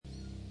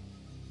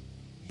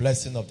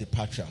blessing of the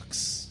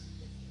patriarchs.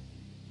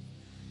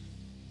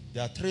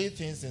 There are three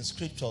things in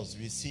scriptures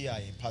we see are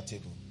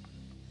impartable.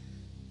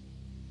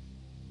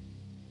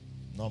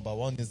 Number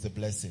one is the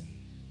blessing.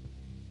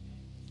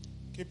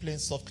 Keep playing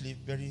softly,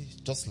 very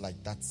just like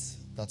that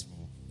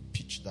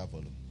pitch, that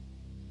volume.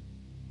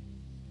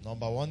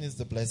 Number one is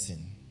the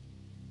blessing.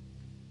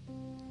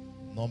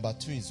 Number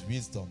two is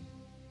wisdom.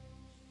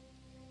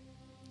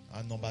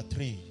 And number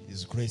three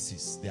is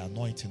graces, the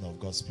anointing of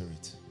God's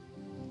Spirit.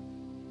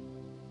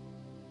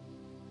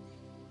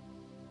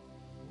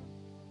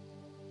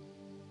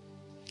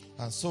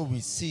 And so we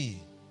see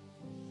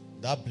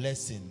that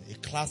blessing. A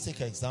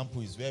classic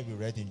example is where we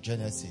read in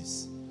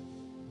Genesis,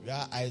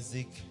 where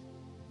Isaac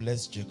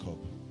blessed Jacob.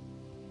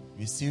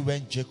 We see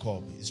when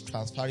Jacob is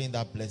transferring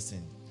that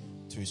blessing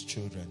to his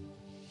children.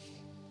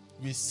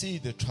 We see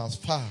the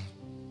transfer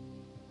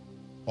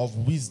of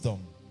wisdom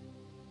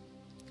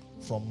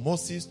from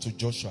Moses to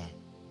Joshua.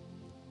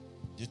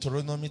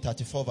 Deuteronomy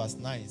 34 verse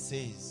 9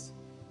 says,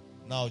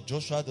 now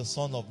Joshua the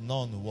son of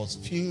Nun was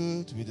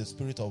filled with the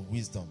spirit of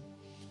wisdom,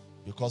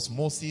 because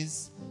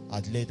Moses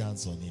had laid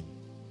hands on him.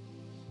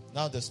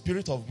 Now the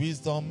spirit of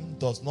wisdom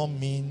does not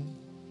mean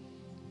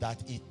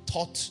that he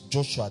taught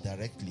Joshua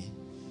directly.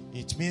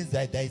 It means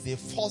that there is a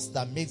force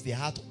that makes the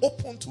heart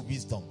open to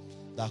wisdom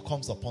that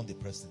comes upon the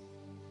person.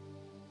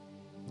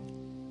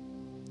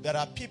 There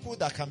are people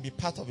that can be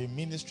part of a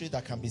ministry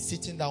that can be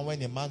sitting down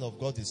when a man of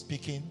God is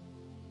speaking,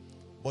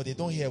 but they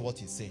don't hear what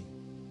he's saying.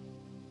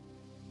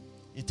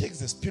 It takes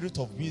the spirit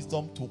of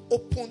wisdom to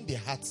open the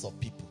hearts of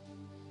people,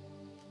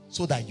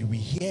 so that you will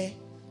hear,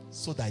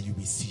 so that you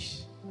will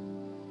see.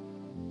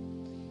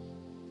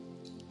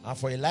 And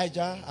for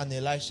Elijah and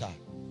Elisha,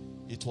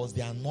 it was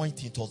the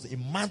anointing, it was a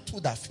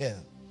mantle that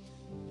fell.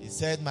 He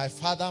said, my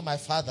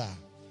father,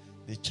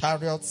 the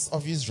chariots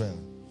of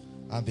Israel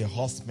and the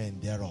horsemen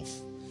thereof.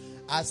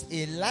 As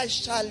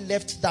Elisha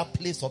left that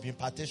place of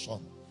impartation,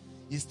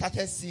 he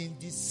started seeing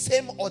the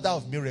same order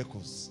of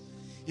miracles.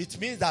 It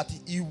means that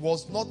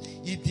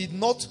he did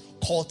not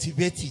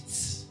cultivate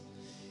it.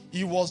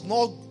 He was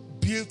not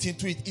built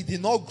into it. He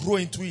did not grow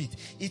into it.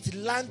 It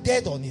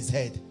landed on his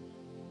head.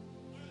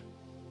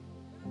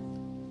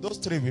 Those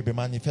three will be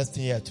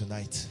manifesting here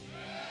tonight.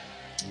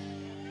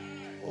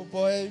 Oh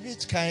boy,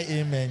 which kind of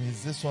amen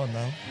is this one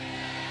now?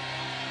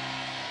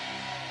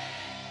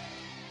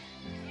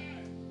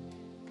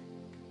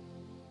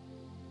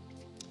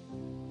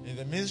 In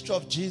the ministry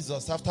of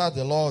Jesus, after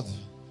the Lord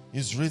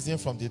is risen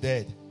from the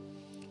dead,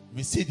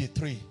 we see the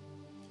three.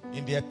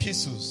 In the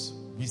epistles,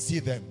 we see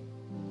them.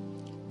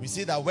 We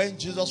see that when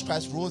Jesus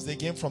Christ rose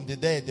again from the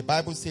dead, the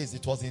Bible says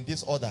it was in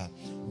this order.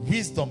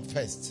 Wisdom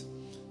first.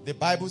 The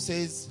Bible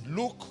says,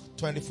 Luke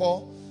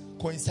 24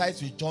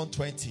 coincides with John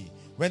 20,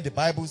 when the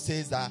Bible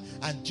says that,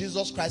 and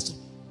Jesus Christ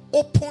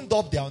opened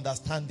up their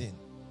understanding.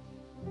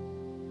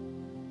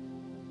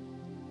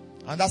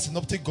 And that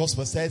synoptic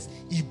gospel says,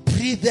 he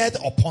breathed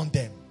upon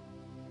them.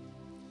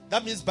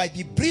 That means by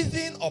the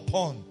breathing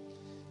upon,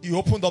 he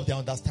opened up their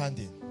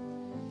understanding.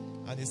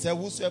 And he said,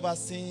 whosoever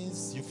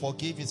sins you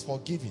forgive is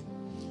forgiven.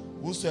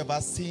 Whosoever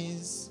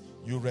sins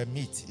you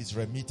remit is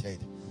remitted.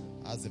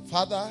 As the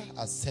Father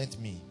has sent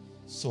me,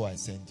 so I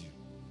send you.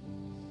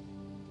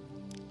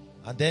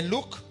 And then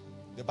look,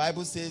 the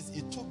Bible says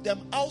he took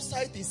them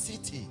outside the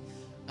city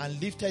and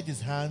lifted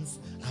his hands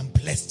and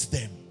blessed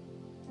them.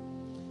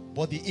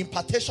 But the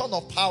impartation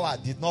of power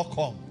did not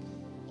come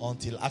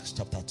until Acts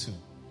chapter 2.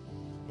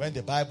 When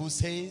the Bible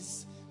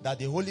says that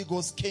the Holy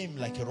Ghost came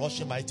like a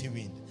rushing mighty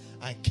wind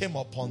and came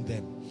upon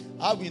them.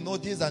 How we know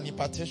this an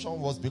impartation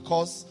was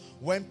because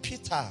when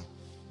Peter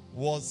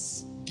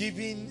was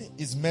giving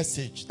his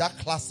message, that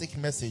classic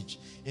message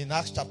in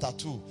Acts chapter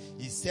 2,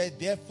 he said,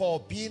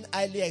 therefore, being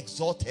highly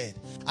exalted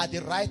at the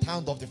right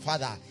hand of the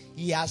Father,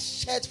 he has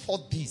shed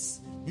forth this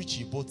which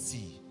ye both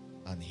see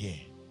and hear.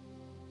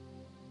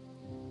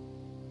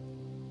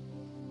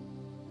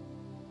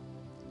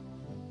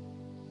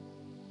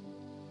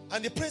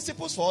 And the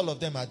principles for all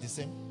of them are the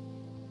same.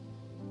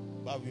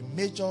 But we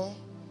major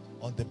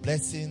on the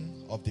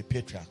blessing of the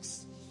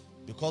patriarchs.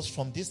 Because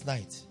from this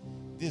night,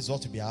 this is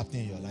what will be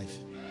happening in your life.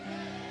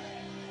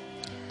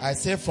 I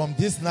say from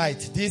this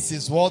night, this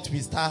is what will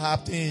start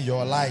happening in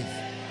your life.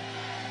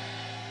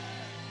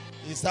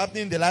 It's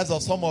happening in the lives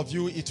of some of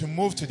you. It will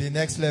move to the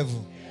next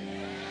level.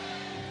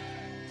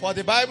 For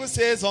the Bible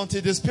says,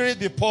 until the Spirit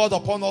be poured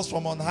upon us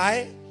from on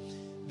high,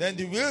 then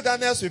the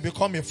wilderness will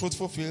become a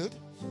fruitful field,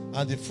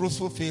 and the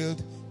fruitful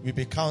field will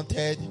be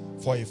counted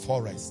for a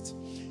forest.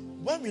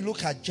 When we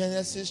look at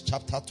Genesis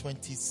chapter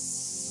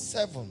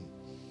 27,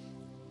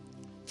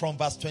 from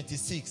verse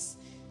 26,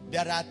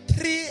 there are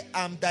three,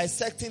 I'm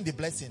dissecting the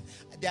blessing.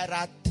 There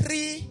are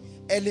three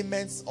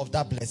elements of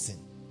that blessing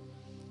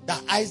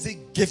that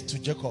Isaac gave to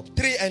Jacob.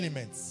 Three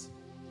elements.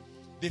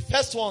 The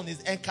first one is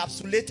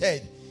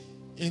encapsulated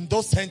in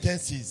those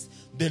sentences.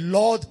 The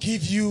Lord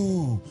give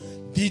you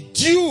the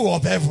dew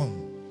of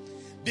heaven,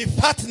 the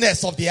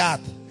fatness of the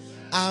earth,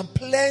 and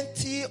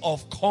plenty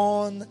of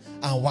corn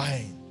and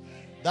wine.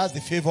 That's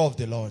the favor of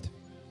the Lord.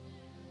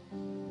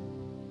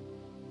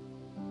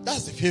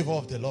 That's the favor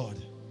of the Lord.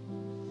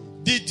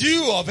 The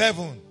dew of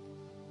heaven,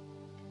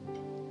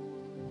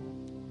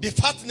 the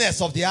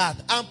fatness of the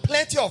earth, and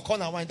plenty of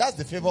corn and wine. That's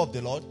the favor of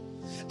the Lord.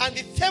 And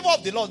the favor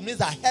of the Lord means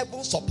that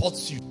heaven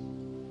supports you.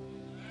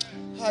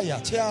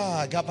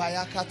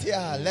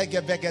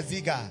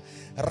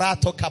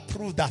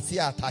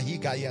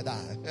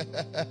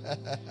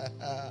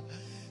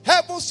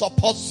 Heaven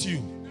supports you.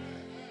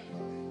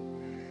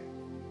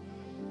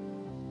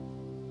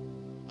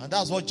 And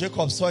that's what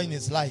Jacob saw in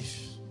his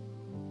life.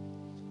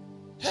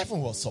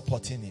 Heaven was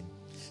supporting him.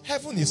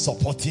 Heaven is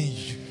supporting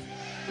you.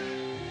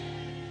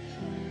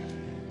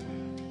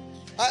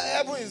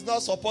 Heaven is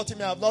not supporting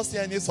me. I've not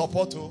seen any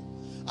support.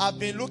 I've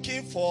been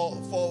looking for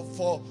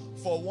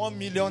 1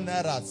 million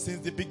naira since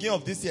the beginning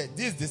of this year.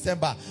 This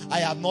December, I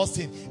have not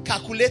seen.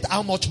 Calculate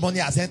how much money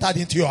has entered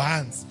into your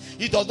hands.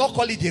 He does not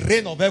call it the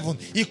rain of heaven.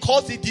 He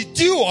calls it the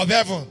dew of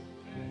heaven.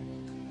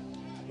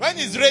 When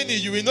it's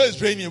raining, you will know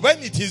it's raining. When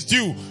it is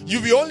dew,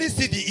 you will only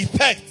see the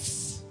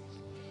effects.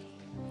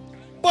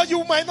 But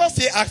you might not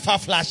see alpha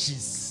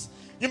flashes.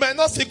 You might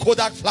not see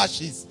Kodak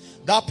flashes.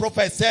 That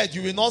prophet said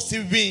you will not see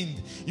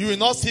wind. You will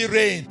not see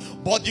rain.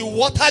 But the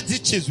water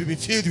ditches will be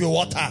filled with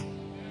water.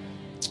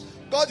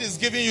 God is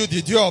giving you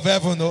the dew of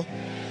heaven, no?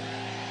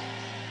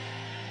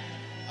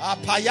 That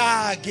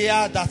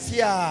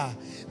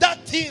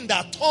thing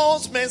that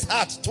turns men's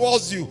hearts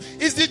towards you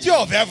is the dew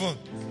of heaven.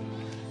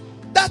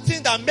 That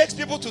thing that makes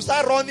people to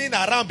start running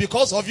around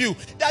because of you,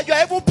 that you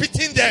are even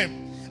pitying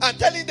them and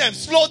telling them,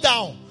 slow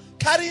down,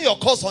 carrying your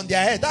cross on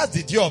their head. That's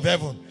the dew of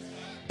heaven.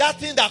 That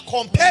thing that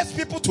compels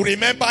people to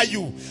remember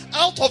you.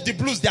 Out of the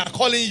blues they are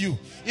calling you.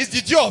 Is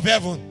the dew of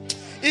heaven.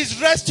 It's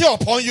resting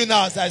upon you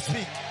now as I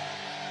speak.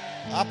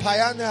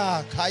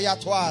 Apayana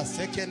kayatwa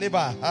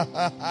sekeliba.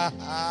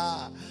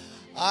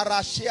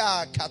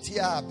 Arashia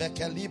katia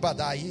bekeliba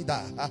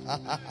daida.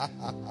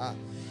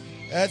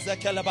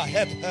 Ezekeleba,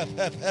 help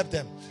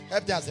them.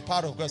 Help them as the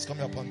power of God is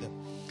coming upon them.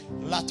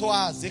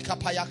 Latoa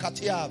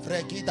zikapayakatia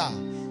vregida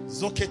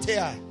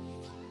zoketea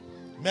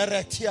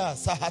meretia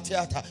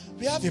sahatiata.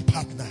 We have a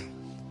partner,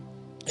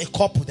 a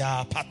couple that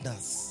are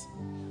partners.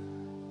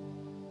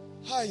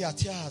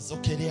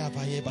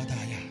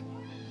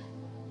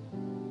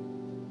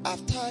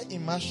 After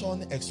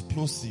immersion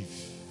explosive,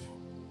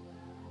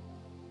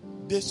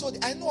 they sowed.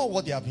 I know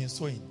what they have been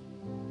sowing.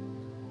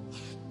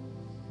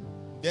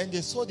 Then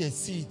they sowed a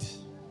seed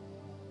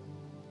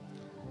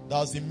that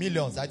was in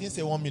millions. I didn't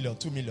say 1 million,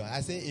 2 million.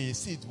 I said a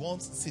seed, one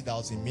seed that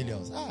was in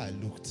millions. I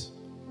looked.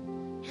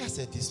 I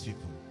said, these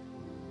people.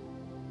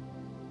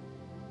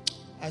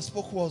 I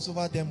spoke words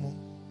over them.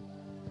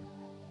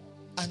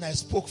 And I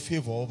spoke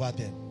favor over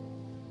them.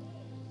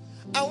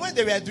 And when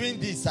they were doing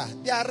this,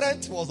 their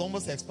rent was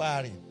almost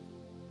expiring.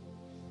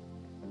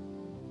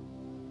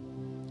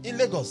 In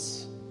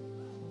Lagos.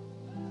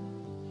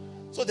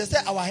 So they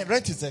said, our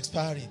rent is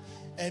expiring.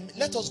 And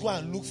let us go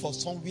and look for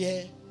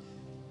somewhere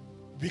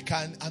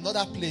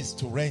another place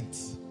to rent.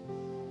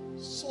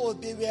 So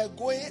they were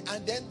going,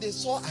 and then they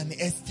saw an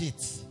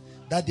estate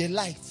that they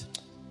liked.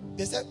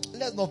 They said,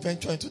 let's not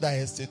venture into that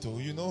estate.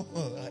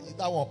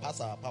 That won't pass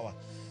our power.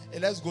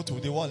 Let's go to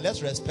the one.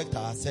 Let's respect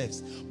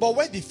ourselves. But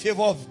when the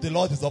favor of the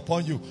Lord is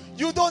upon you,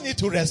 you don't need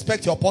to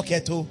respect your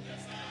pocket too.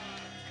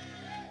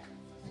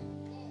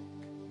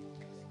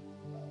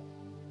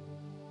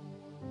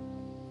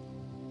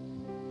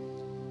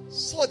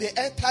 So they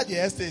entered the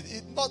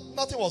estate.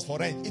 Nothing was for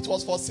rent. It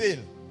was for sale.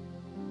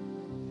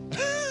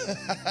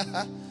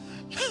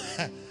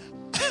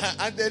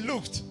 And they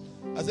looked.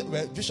 I said,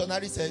 well,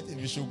 visionary said, if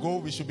we should go,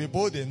 we should be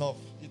bold enough.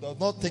 He does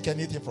not take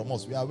anything from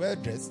us. We are well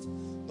dressed.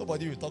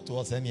 Nobody will talk to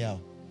us anyhow.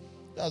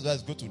 That's why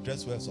it's good to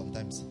dress well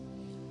sometimes.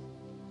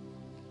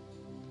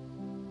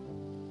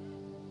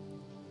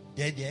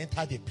 Then they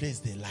entered the place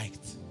they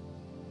liked.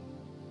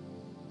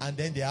 And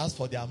then they asked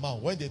for the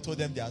amount. When they told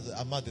them the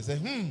amount, they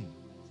said,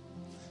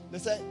 They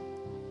said,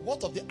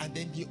 what of the... And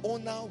then the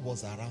owner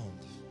was around.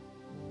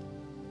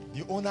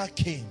 The owner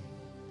came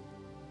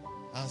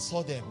and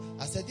saw them.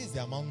 I said, this is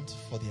the amount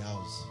for the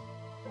house.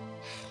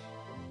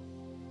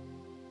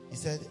 He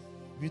said,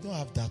 we don't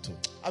have that.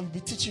 I will be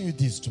teaching you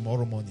this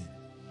tomorrow morning.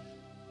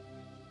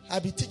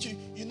 I'll be teaching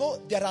you.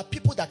 There are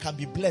people that can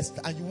be blessed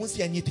and you won't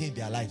see anything in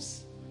their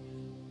lives.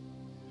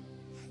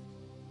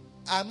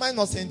 Am I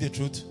not saying the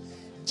truth?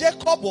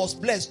 Jacob was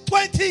blessed.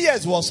 20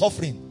 years he was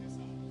suffering.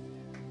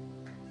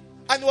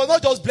 And he was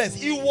not just blessed.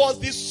 He was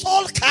the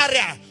sole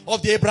carrier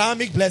of the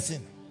Abrahamic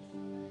blessing.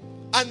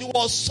 And he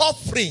was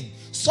suffering.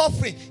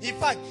 In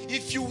fact,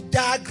 if you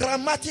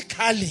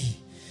diagrammatically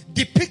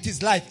depict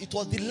his life, it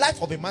was the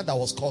life of a man that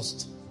was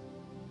cursed.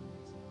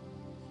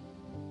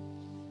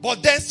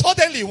 But then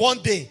suddenly one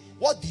day,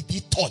 what did he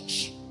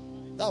touch?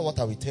 That's what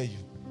I will tell you.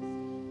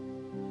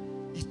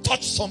 He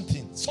touched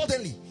something.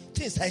 Suddenly,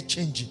 things started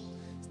changing.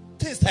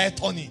 Things started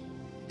turning.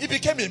 He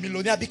became a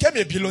millionaire, became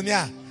a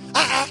billionaire.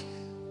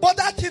 But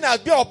that thing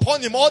had been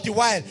upon him all the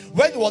while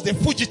when he was a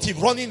fugitive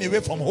running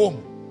away from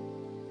home.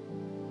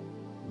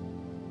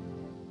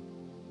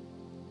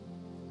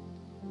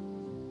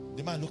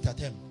 The man looked at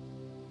him.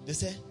 He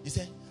said,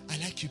 I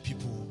like you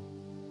people.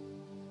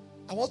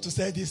 I want to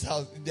sell this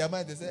house. In their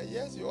mind, they say,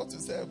 yes, you want to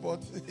sell,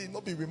 but it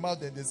not be with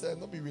mouth, and they say,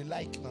 not be with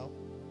like now.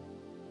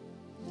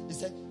 He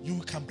said, you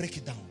can break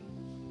it down.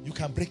 You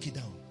can break it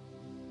down.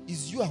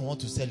 It's you I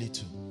want to sell it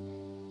to.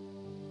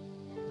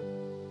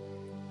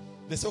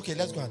 They say, okay,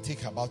 let's go and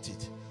think about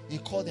it. He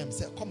called them and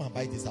said, come and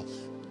buy this house.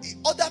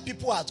 Other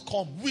people had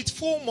come with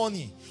full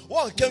money.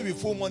 One came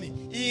with full money.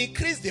 He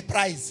increased the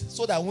price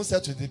so that I won't sell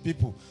to the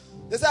people.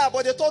 They said,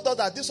 but they told us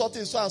that this one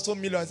is so and so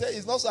million. I said,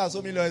 it's not so and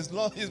so million. It's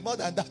more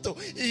than that. So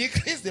he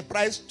increased the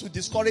price to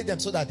discourage them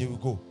so that they will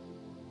go.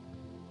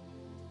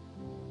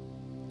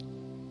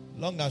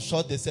 Long and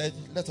short, they said,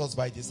 let us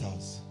buy this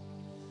house.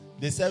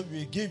 They said,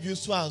 we'll give you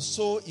so and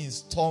so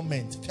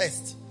installment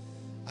first.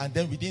 And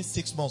then within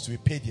 6 months, we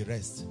pay the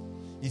rest.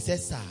 He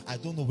said, sir, I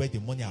don't know where the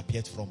money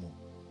appeared from.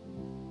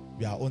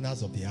 We are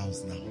owners of the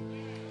house now.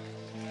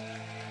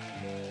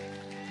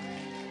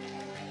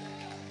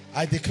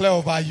 I declare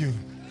over you,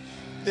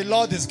 the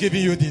Lord is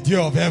giving you the dew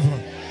of heaven.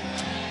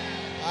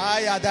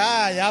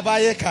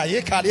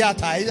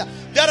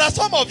 There are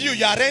some of you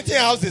are renting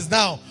houses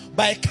now.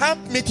 By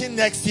camp meeting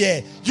next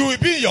year, you will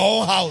be in your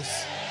own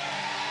house.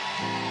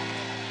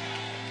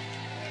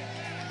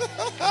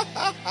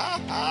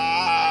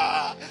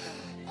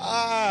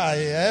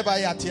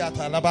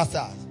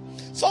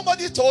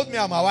 Somebody told me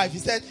and my wife, he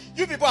said,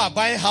 you people are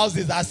buying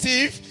houses as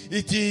if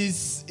it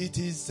is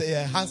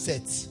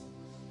handsets.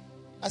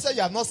 I said,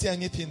 you have not seen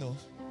anything, no.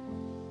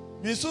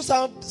 We soon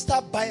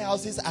start buying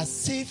houses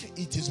as if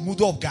it is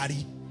mudo of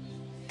Gary.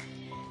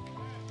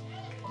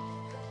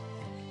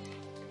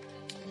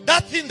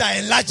 That thing that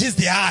enlarges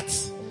the heart,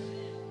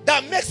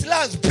 that makes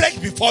lands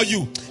break before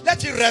you,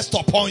 let it rest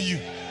upon you.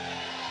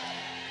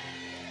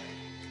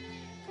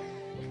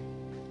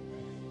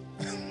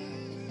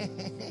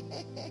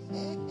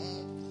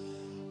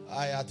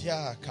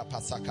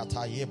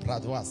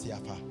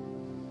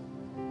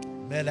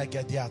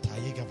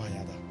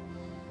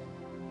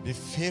 The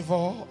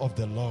favor of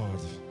the Lord.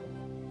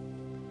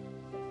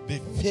 The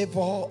favor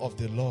of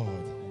the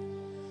Lord.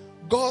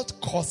 God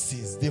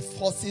causes the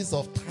forces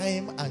of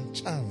time and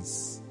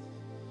chance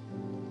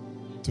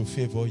to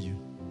favor you.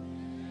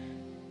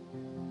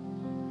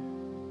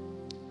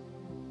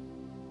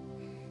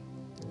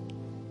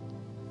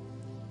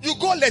 You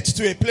go late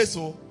to a place,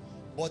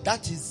 but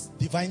that is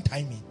divine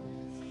timing.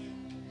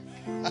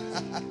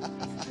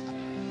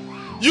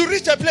 You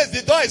reach a place,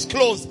 the door is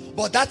closed,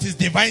 but that is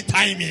divine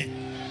timing.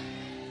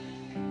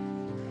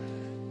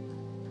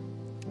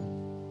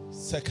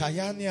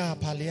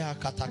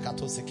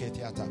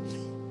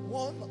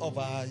 One of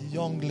our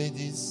young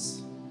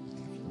ladies,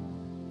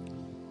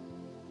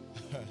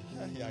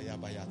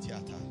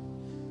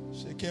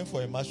 she came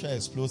for a martial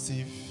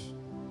explosive.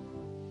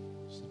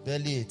 She's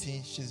barely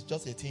 18. She's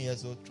just 18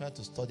 years old, trying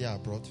to study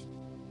abroad.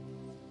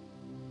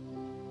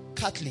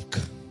 Catholic.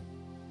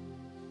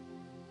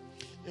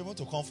 Even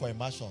to come for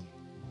immersion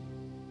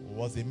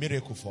was a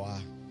miracle for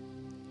her,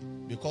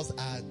 because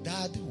her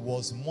dad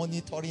was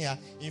monitoring her.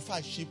 In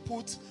fact, she's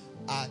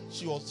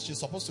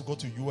supposed to go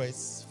to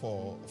US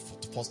for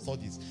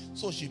studies.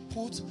 So she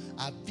put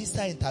a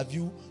visa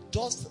interview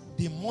just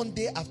the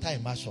Monday after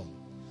immersion,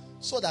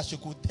 so that she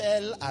could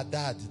tell her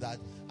dad that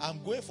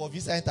I'm going for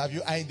visa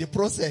interview, and in the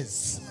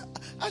process,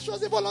 and she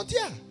was a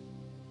volunteer.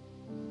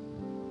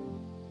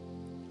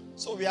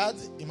 So we had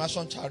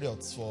immersion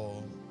chariots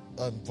for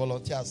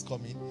volunteers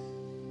coming.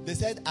 They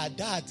said her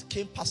dad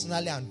came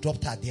personally and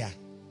dropped her there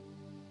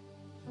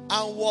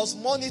and was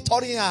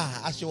monitoring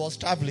her as she was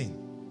traveling.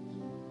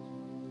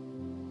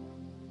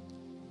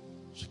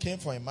 She came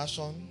for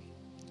immersion,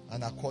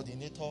 and her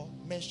coordinator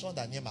mentioned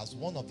her name as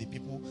one of the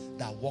people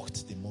that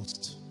worked the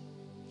most.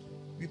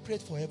 We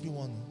prayed for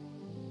everyone.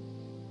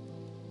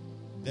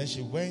 Then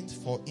she went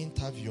for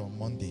interview on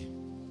Monday.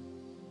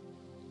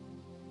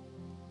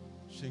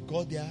 She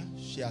got there,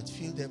 she had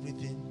filled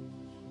everything.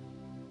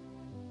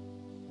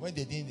 When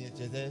they didn't,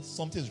 they said,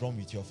 something's wrong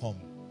with your form.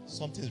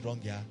 Something's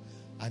wrong here.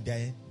 And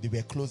then they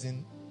were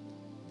closing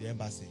the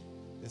embassy.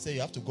 They said,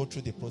 you have to go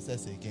through the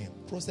process again.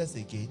 Process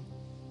again?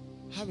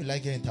 How will I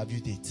get an interview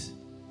date?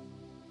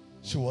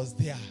 She was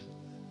there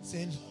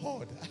saying,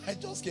 Lord, I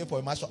just came for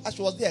a martial.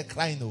 She was there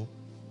crying, oh.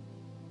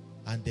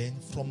 And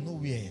then from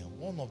nowhere,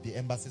 one of the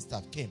embassy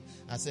staff came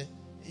and said,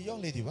 hey,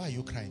 young lady, why are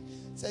you crying?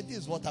 Said, this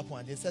is what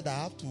happened. And they said, I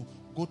have to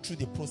go through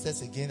the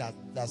process again,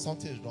 that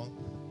something is wrong.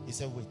 He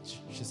said, wait.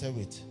 She said,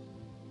 wait.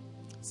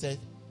 Said,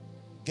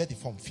 get the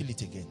form, fill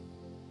it again.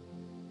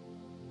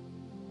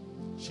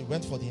 She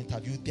went for the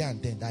interview there and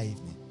then that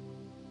evening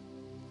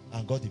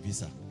and got the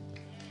visa.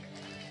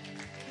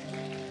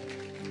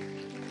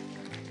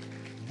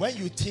 When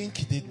you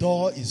think the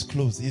door is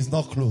closed, it's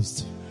not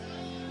closed.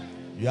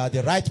 You are at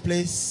the right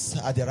place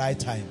at the right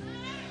time.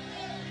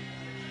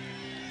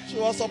 She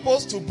was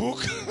supposed to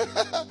book.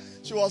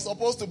 She was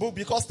supposed to book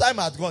because time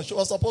had gone. She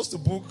was supposed to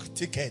book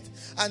ticket.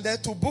 And then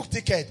to book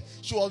ticket,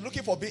 she was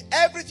looking for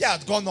everything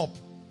had gone up.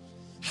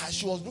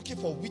 She was looking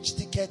for which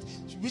ticket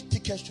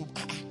should.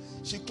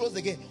 She closed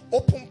again.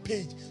 Open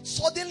page.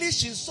 Suddenly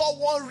she saw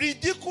one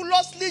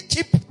ridiculously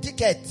cheap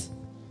ticket.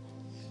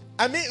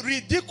 I mean,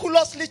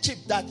 ridiculously cheap.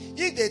 That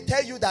if they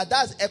tell you that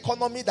that's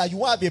economy, that you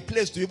won't have a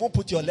place to even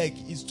put your leg,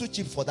 it's too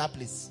cheap for that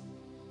place.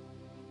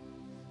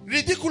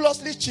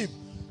 Ridiculously cheap.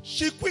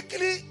 She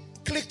quickly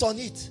clicked on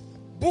it,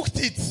 booked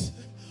it,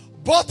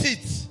 bought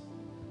it.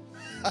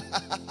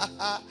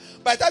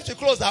 By the time she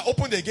closed and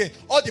opened again,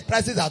 all the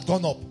prices had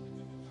gone up.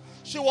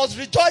 She was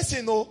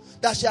rejoicing,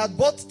 that she had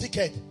bought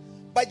ticket.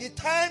 By the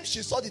time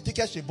she saw the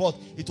ticket she bought,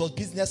 it was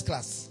business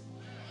class.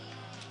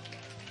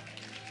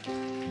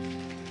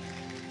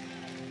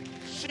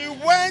 She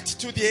went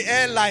to the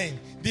airline.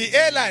 The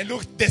airline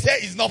looked, they said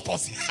it's not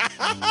possible.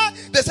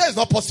 They said it's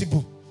not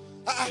possible.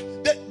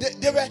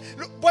 They were,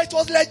 but it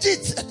was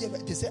legit.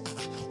 They said,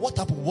 what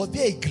happened? Was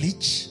there a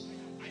glitch?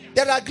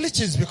 There are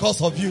glitches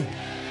because of you.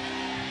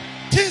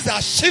 Things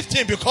are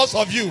shifting because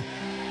of you.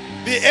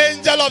 The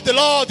angel of the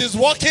Lord is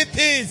working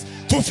things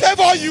to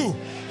favor you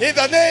in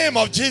the name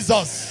of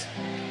Jesus.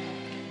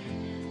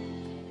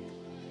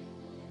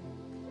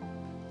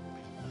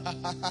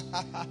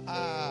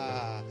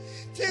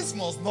 Things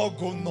must not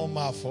go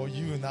normal for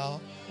you now.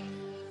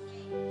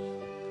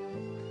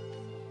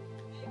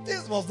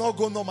 Things must not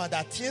go normal.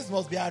 That things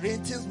must be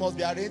arranged. Things must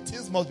be arranged.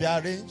 Things must be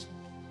arranged.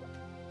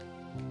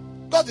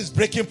 God is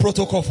breaking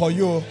protocol for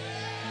you.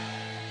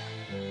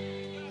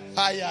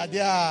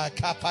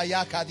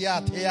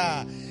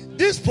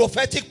 This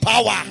prophetic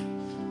power,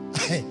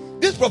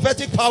 this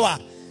prophetic power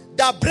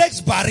that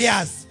breaks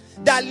barriers,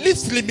 that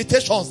lifts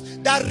limitations,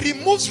 that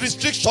removes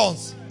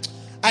restrictions,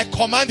 I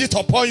command it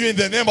upon you in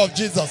the name of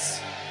Jesus.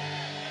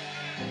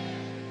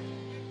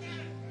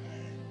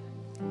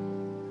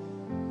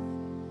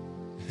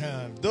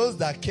 Those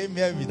that came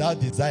here without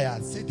desire,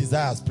 see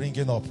desire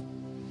springing up.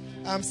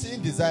 I'm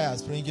seeing desire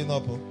springing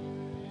up.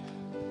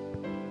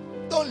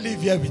 Don't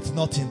live here with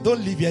nothing.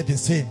 Don't live here the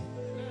same.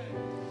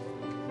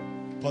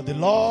 For the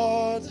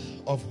Lord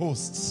of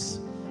hosts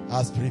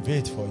has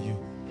prevailed for you.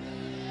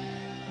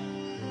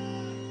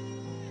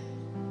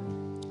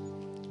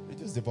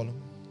 Reduce the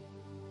volume.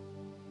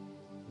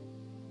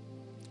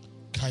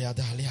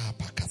 Kayadalia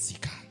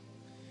pakasika.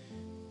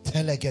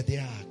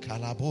 Telegedea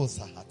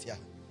kalabosa hatia.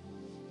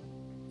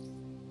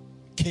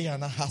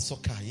 Keyana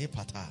hasoka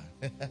yepata.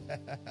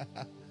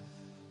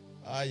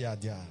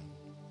 Ayadia.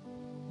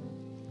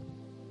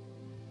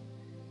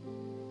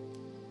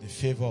 The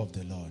favor of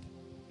the Lord.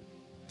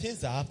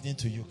 Things are happening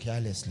to you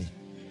carelessly.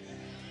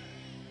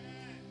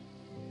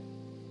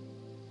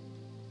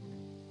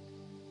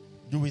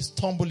 You will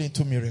stumble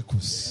into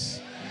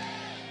miracles.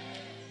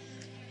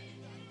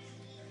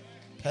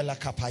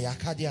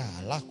 Pelakapayakadia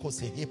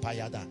lakose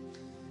hepayada.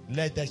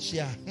 Let the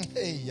share.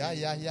 Hey, ya.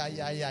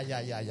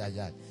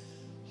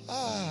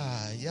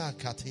 Ya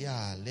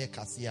katia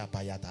lekasia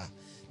payada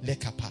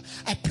lekapa.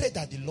 I pray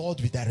that the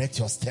Lord will direct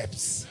your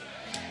steps.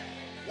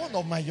 One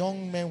of my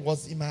young men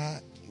was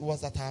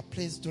at our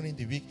place during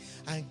the week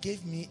and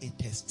gave me a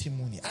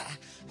testimony.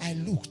 I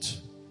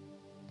looked.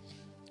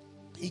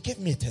 He gave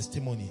me a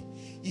testimony.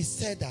 He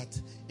said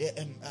that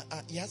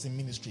he has a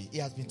ministry. He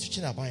has been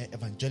teaching about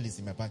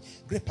evangelism, about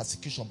great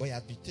persecution, but he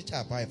has been teaching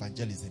about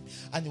evangelism.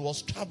 And he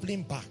was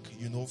traveling back,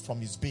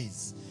 from his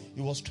base.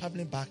 He was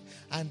traveling back.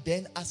 And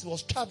then as he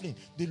was traveling,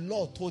 the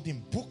Lord told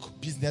him, book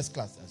business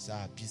class. I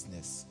said,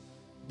 business.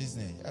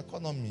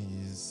 Economy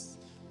is...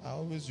 I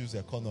always use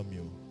economy.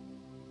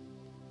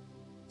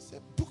 Say,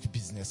 book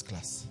business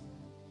class.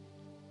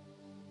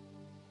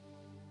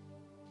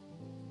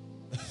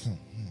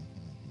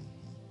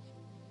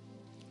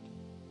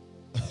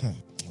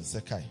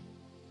 Zekai,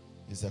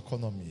 it's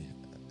economy.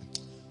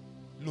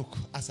 Look,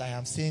 as I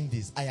am saying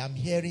this, I am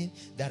hearing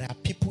there are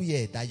people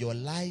here that your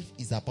life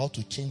is about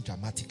to change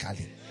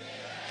dramatically.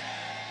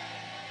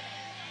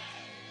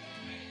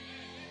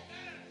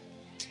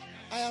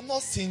 I am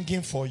not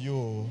singing for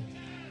you.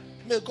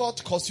 May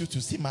God cause you to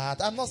see my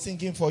heart. I'm not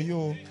singing for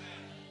you.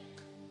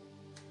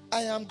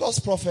 I am God's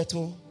prophet.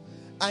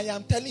 I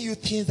am telling you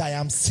things I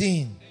am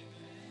seeing.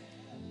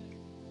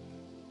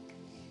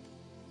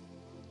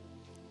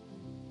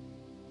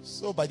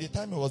 So by the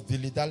time it was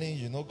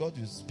dilly-dallying, God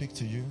will speak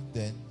to you.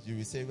 Then you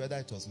will say whether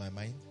it was my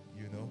mind,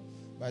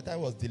 By the time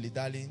it was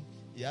dilly-dallying,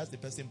 he asked the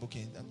person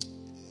booking.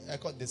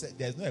 They said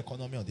there's no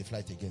economy on the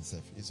flight again,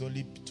 sir. It's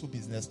only 2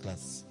 business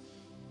class.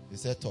 He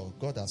said, oh,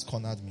 God has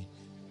cornered me.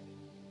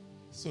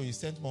 So he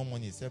sent more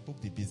money. He said,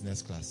 book the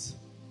business class.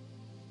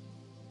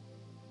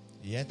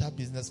 He entered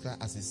business class.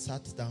 As he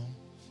sat down,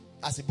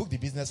 as he booked the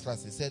business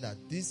class, he said that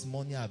this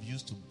money I've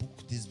used to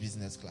book this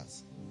business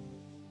class,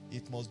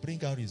 it must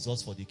bring out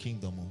results for the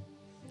kingdom.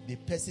 The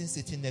person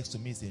sitting next to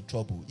me is in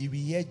trouble. He will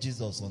hear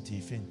Jesus until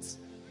he faints.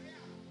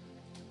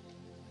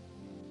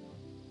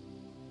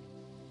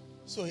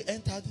 So he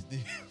entered the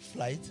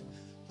flight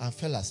and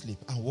fell asleep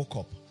and woke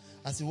up.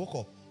 As he woke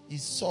up, he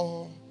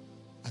saw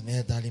an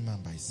elderly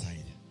man by his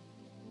side.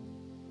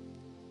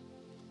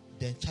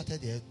 Then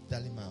chatted the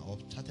elderly man up,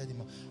 chatted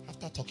him up.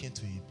 After talking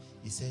to him,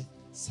 he said,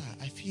 sir,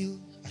 I feel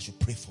I should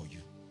pray for you.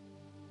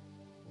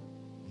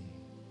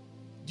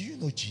 Do you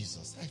know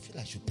Jesus? I feel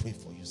I should pray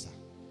for you, sir.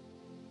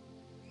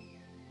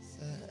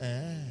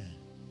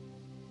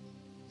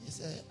 He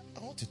said, I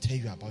want to tell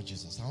you about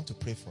Jesus. I want to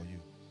pray for you.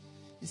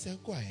 He said,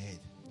 go ahead.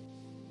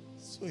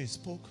 So he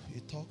spoke, he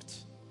talked.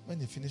 When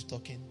he finished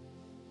talking,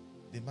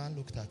 the man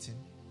looked at him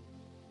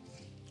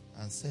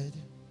and said,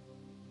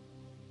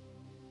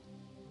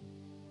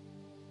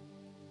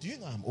 do you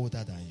know I'm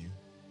older than you?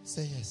 He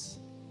said, yes.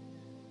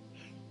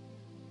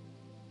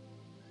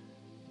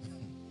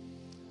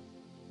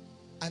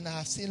 And I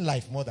have seen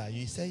life more than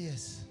you. He said,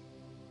 yes.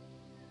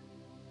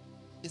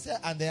 He said,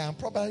 and I am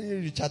probably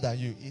richer than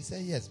you. He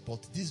said, yes,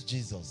 but this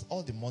Jesus,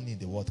 all the money in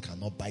the world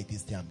cannot buy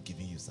this thing I'm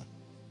giving you, sir.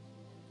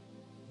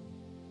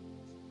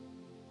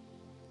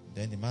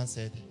 Then the man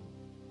said,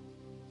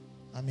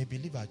 I'm a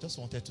believer. I just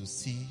wanted to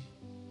see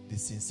the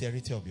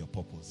sincerity of your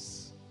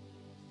purpose.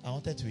 I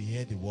wanted to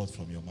hear the word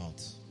from your mouth.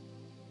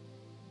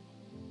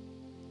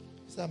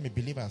 He said, I'm a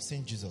believer. I've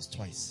seen Jesus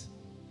twice.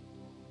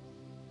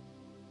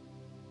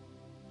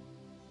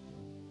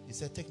 He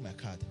said, take my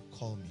card.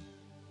 Call me.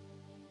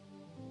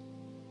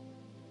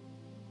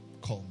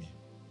 Call me.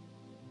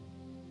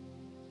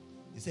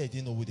 He said he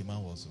didn't know who the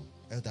man was.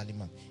 Elderly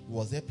man. He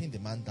was helping the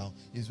man down.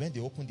 It's when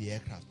they opened the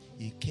aircraft.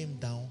 He came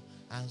down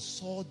and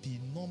saw the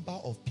number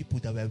of people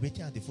that were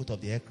waiting at the foot of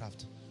the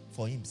aircraft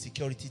for him.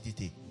 Security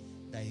detail.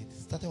 That he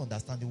started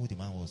understanding who the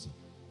man was.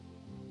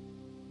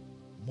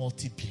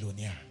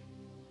 Multi-billionaire.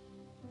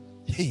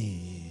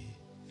 Hey.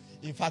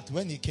 In fact,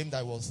 when he came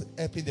down, he was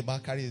helping the man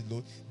carry his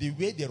load. The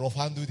way they rough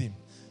handled him.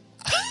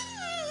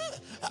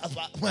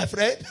 My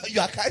friend, you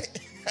are carrying.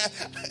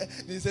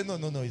 He said, no,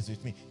 he's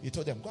with me. He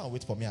told them, go and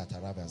wait for me at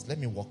Arabians. Let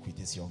me walk with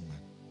this young man.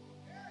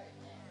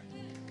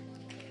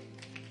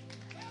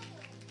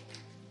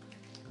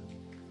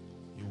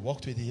 He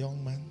walked with the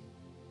young man.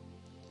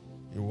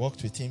 He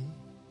walked with him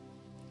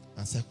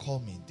and said, call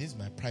me. This is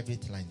my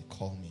private line.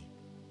 Call me.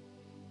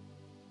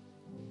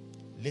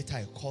 Later,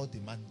 I called the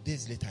man.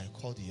 Days later, I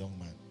called the young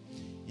man.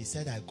 He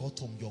said, I got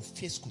home. Your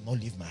face could not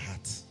leave my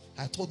heart.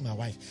 I told my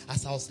wife,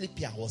 as I was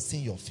sleeping, I was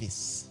seeing your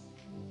face.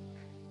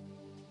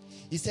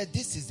 He said,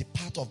 this is the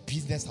part of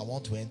business I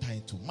want to enter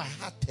into. My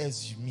heart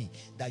tells me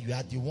that you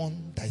are the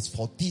one that is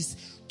for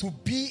this, to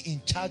be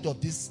in charge of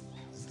this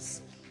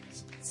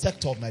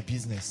sector of my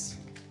business.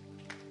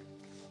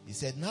 He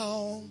said,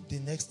 now the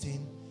next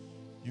thing,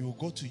 you will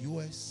go to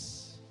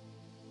US,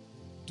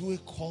 do a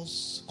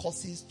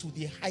courses to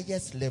the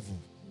highest level.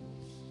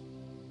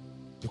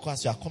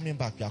 Because you are coming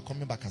back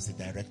as a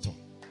director.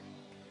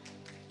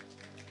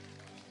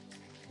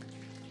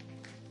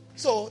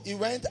 So he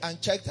went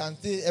and checked and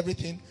did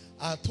everything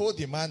and told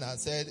the man and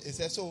said,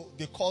 so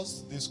the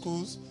course, the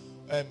schools,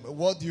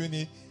 what do you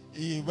need?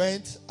 He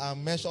went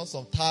and mentioned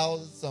some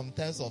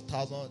tens of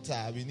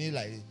thousands. We need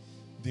like,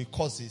 the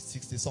course is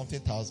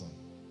 60-something thousand.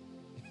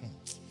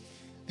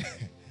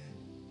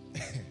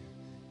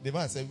 The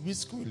man said, which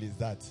school is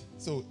that?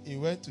 So he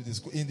went to the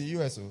school in the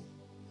US.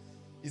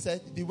 He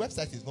said, the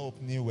website is not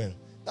opening well.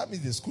 That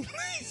means the school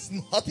is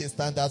not a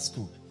standard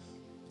school.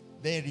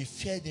 They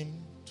referred him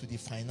to the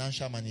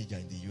financial manager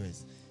in the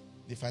US.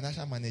 The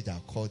financial manager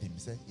called him. He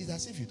said, it's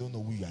as if you don't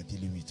know who you are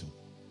dealing with.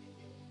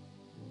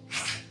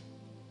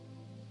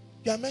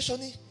 You are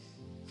mentioning?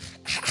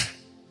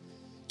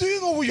 Do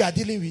you know who you are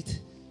dealing with?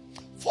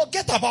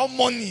 Forget about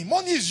money.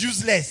 Money is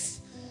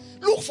useless.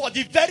 Look for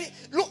the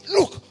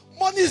look,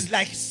 money is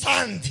like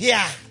sand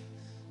here.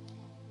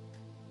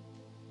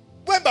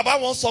 When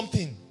Baba wants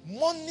something,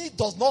 money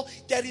does not,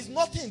 there is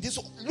nothing in this.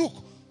 Look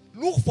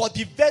for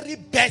the very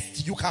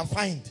best you can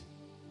find.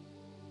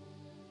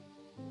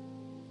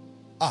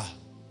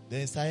 Then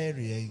he started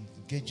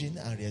re-engaging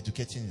and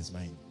re-educating his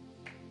mind.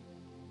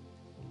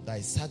 That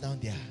he sat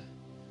down there,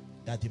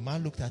 that the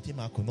man looked at him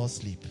and could not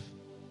sleep.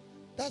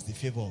 That's the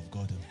favor of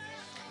God.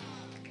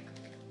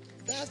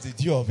 That's the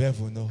dew of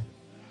heaven. No?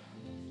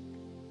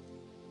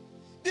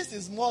 This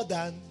is more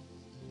than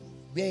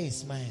where you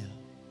smile.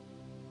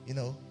 You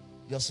know,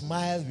 your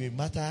smile will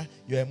matter,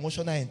 your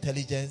emotional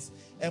intelligence.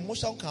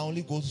 Emotion can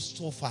only go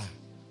so far.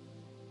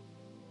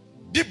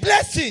 The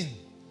blessing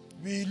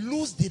will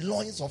lose the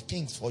loins of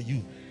kings for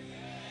you.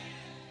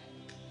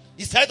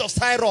 He said of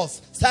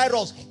Cyrus,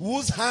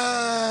 whose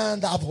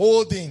hand I'm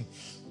holding,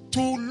 to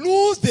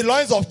lose the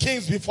loins of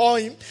kings before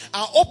him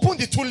and open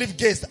the two-leaf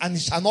gates, and it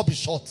shall not be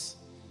shut.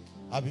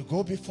 I will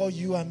go before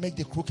you and make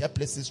the crooked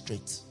places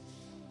straight.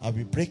 I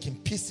will break in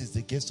pieces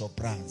the gates of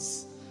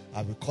bronze.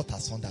 I will cut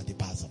asunder the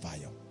bars of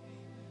iron.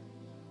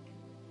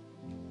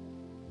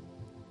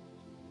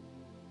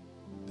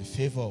 The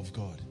favor of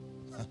God.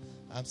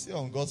 I'm still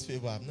on God's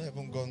favor. I've not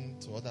even gone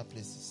to other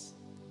places.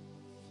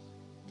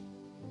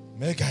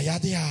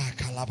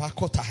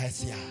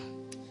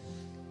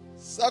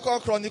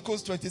 Second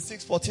Chronicles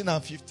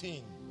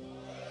 26:14-15.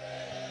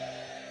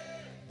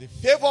 The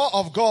favor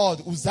of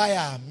God,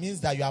 Uzziah, means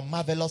that you are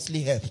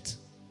marvelously helped.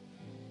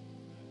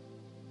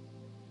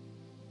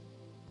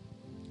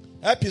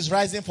 Help is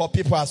rising for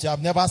people as you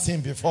have never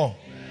seen before.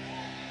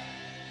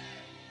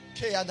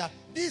 Okay, and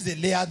this is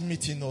a layered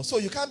meeting, so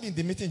you can't be in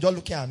the meeting just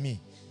looking at me.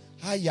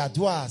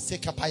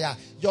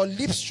 Your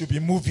lips should be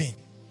moving.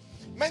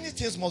 Many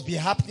things must be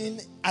happening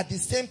at the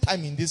same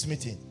time in this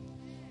meeting.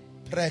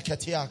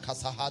 Reketia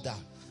kasahada.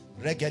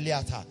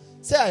 Regeliata.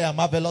 Say, I am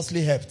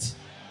marvelously helped.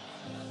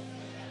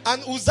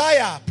 And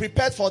Uzziah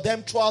prepared for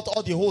them throughout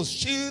all the host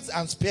shields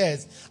and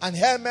spears and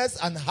helmets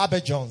and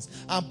habergeons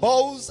and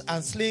bows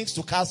and slings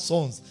to cast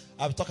stones.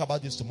 I will talk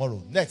about this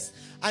tomorrow. Next.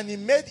 And he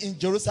made in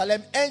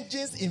Jerusalem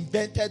engines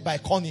invented by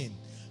cunning,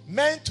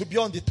 meant to be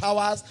on the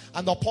towers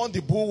and upon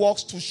the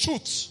bulwarks to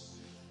shoot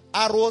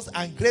arrows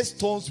and great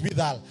stones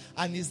withal.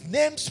 And his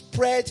name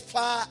spread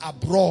far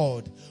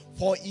abroad,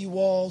 for he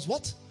was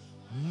what?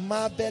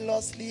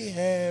 Marvelously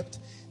helped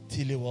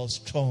till he was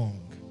strong.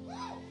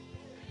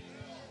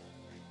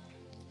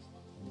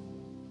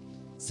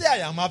 Say, I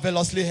am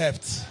marvelously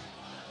helped.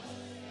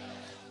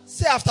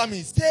 Say after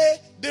me.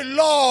 Say, the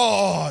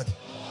Lord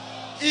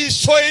is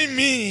showing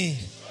me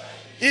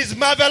his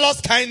marvelous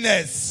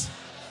kindness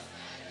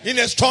in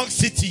a strong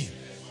city.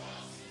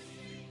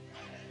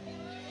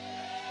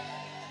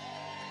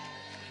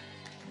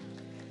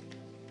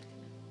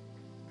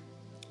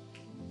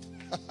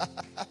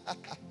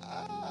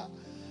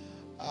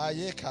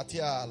 Aye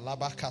katia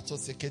labakato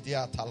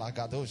sekedia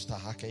talagadosh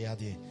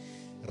tahakeyadi.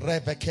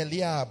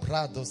 Rebekelia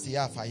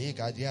bradosia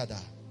faigadiada.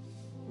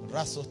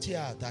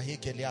 Rasotia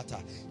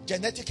dahikeliata.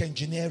 Genetic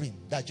engineering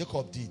that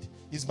Jacob did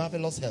is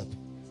marvelous help.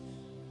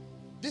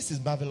 This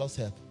is marvelous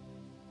help.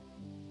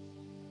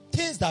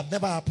 Things that have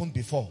never happened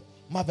before,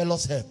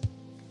 marvelous help.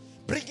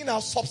 Bringing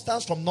out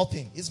substance from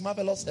nothing is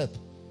marvelous help.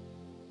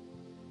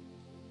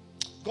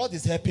 God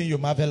is helping you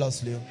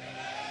marvelously.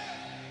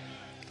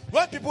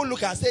 When people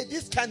look and say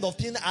this kind of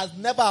thing has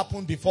never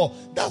happened before,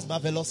 that's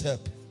marvelous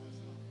help.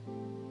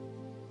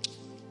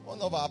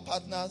 One of our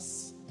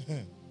partners,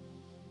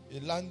 he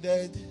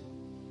landed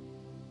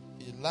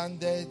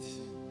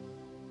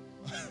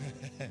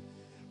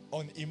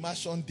on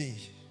immersion day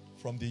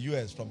from the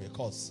US, from a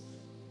course.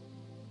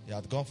 He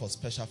had gone for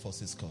special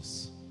forces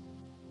course.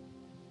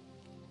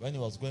 When he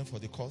was going for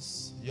the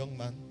course, young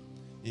man,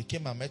 he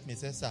came and met me and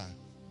said, sir,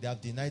 they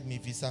have denied me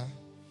visa.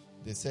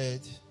 They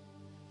said,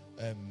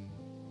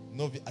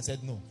 no. I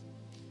said, no.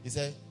 He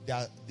said,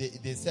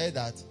 they said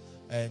that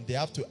they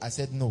have to. I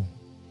said, no.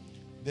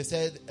 They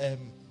said,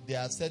 they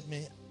have said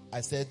me.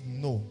 I said,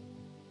 no.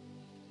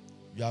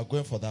 You are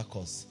going for that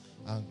course.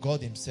 And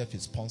God himself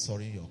is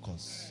sponsoring your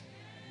course.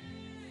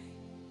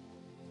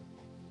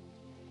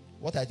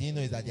 What I didn't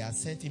know is that they had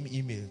sent him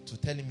email to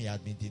tell him he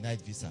had been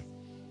denied visa.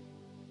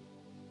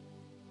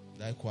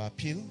 That I could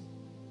appeal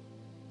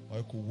or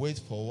I could wait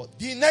for what.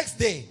 The next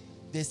day,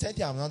 they sent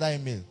him another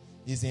email.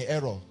 He's in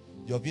error.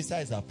 Your visa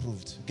is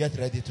approved. Get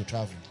ready to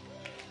travel.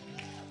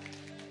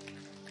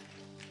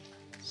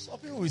 Some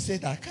people will say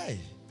that guy,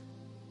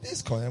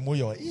 this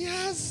Moyo, he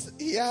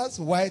has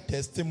wide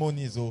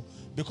testimonies,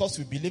 because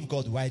we believe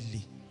God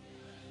widely.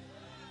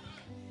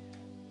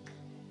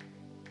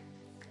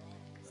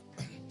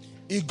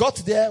 He got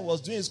there,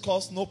 was doing his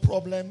course, no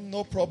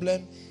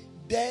problem.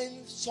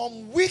 Then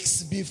some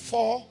weeks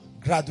before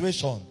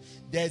graduation,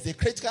 there's a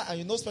critical,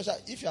 and special,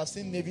 if you have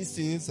seen Navy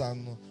SEALs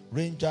and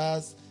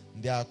Rangers,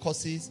 their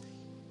courses,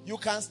 you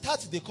can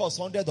start the course,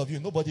 100 of you,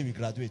 nobody will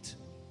graduate.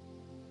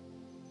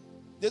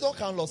 They don't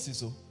count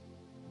losses,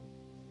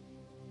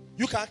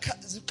 You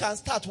can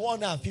start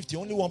 150,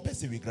 only one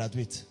person will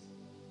graduate.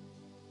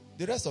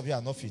 The rest of you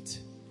are not fit.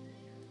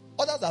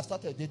 Others have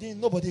started,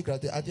 nobody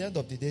graduated. At the end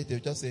of the day, they'll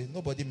just say,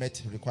 nobody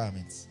met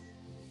requirements.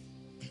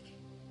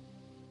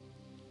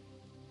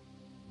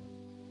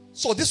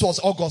 So this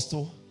was August,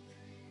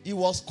 He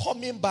was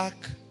coming back.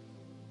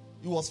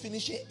 He was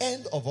finishing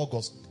end of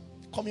August,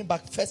 coming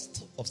back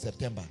 1st of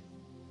September.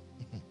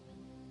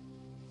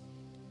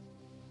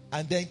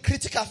 And then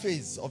critical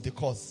phase of the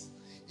course.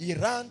 He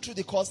ran through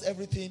the course,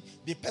 everything.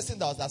 The person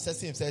that was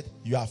assessing him said,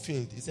 you have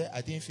failed. He said,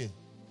 I didn't fail.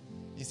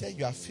 He said,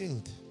 you have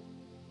failed.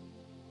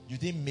 You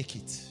didn't make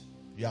it.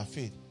 You have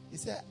failed. He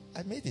said,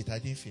 I made it. I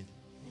didn't fail.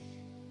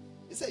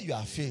 He said, you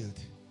have failed.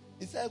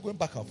 He said, going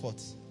back and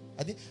forth.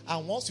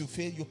 And once you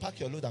fail, you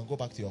pack your load and go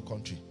back to your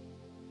country.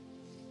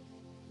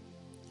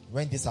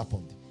 When this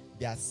happened,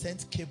 they had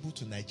sent cable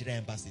to Nigerian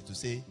embassy to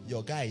say,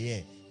 your guy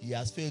here, he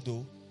has failed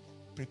though.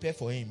 Prepare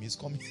for him. He's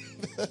coming.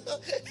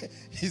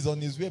 He's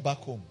on his way back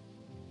home.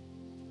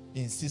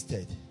 He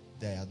insisted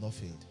that he had not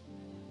failed.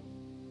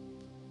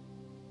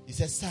 He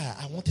said, sir,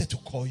 I wanted to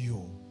call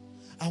you.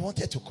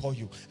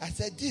 I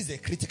said, this is a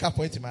critical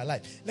point in my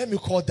life. Let me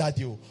call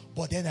Daddy.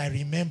 But then I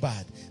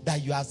remembered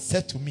that you had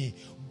said to me,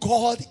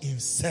 God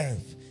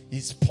himself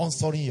is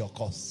sponsoring your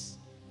cause.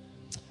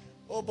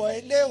 Oh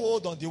boy, lay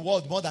hold on the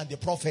word more than the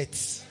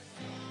prophets.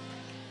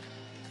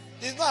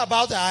 It's not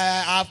about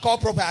I've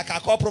called prophet, I can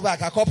call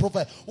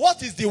prophet.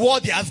 What is the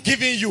word he has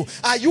given you?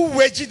 Are you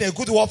waging a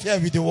good warfare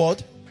with the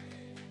word?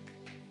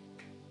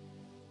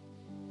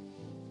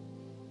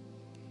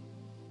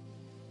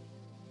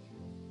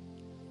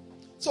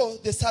 So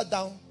they sat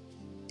down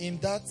in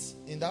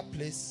that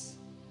place.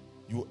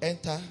 You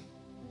enter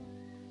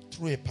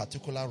through a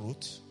particular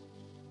route.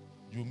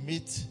 You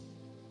meet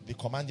the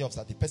commanding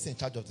officer, the person in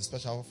charge of the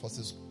special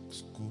forces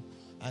school,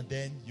 and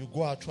then you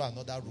go out through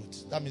another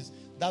route. That means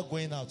that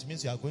going out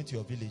means you are going to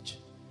your village.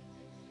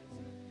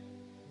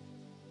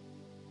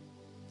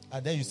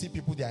 And then you see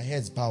people, their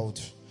heads bowed,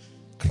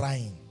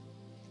 crying.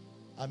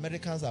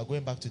 Americans are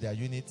going back to their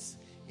units.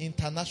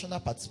 International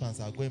participants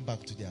are going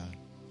back to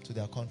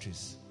their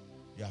countries.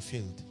 You have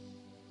failed.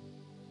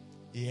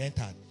 He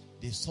entered.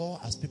 They saw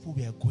as people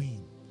were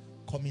going,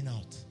 coming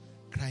out,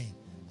 crying.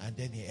 And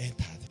then he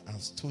entered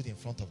and stood in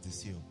front of the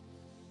seal.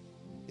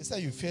 He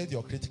said, you failed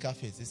your critical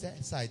phase. He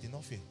said, sir, I did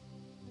not fail.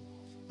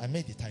 I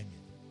made the timing.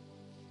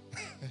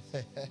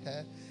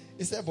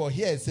 He said, but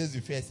here it says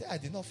you failed. I said, I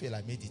did not fail.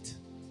 I made it.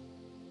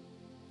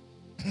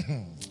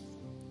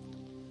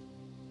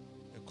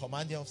 The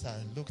commanding officer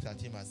looked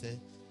at him and said,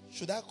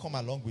 should I come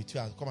along with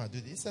you and come and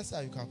do this? He said,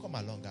 sir, you can come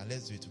along and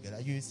let's do it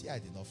together. You will see I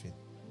did not fail.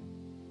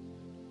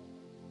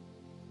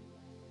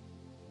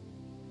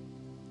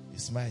 He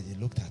smiled. He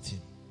looked at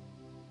him.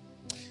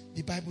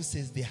 The Bible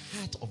says the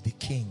heart of the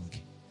king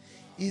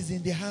is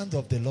in the hand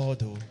of the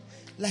Lord. Oh.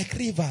 Like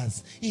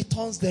rivers, he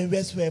turns them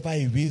wherever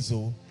he wills.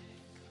 Oh.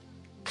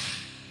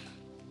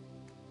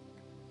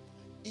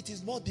 It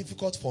is more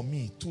difficult for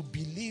me to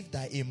believe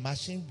that a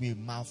machine will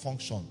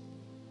malfunction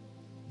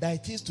than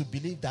it is to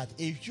believe that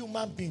a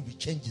human being will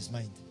change his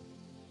mind.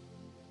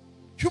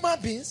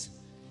 Human beings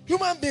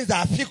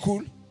are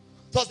fickle.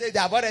 So they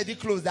have already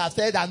closed. They have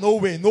said that no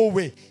way, no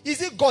way.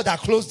 Is it God that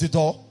closed the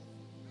door?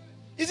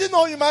 Is it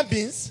not human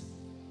beings?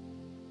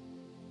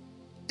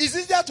 It's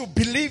easier to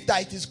believe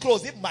that it is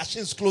closed if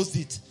machines closed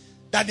it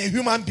than a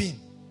human being.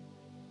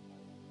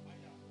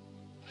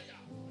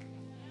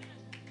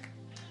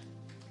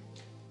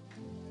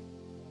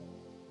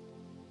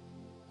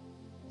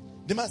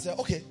 The man said,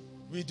 okay,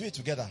 we'll do it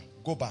together.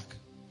 Go back.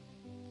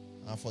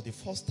 And for the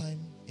first time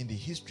in the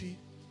history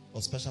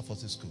of Special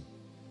Forces School,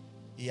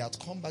 he had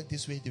come back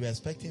this way. They were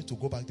expecting him to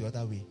go back the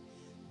other way.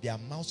 Their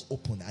mouths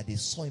opened and they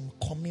saw him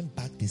coming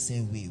back the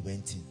same way he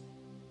went in.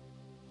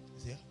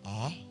 He said,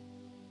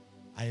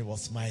 and he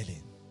was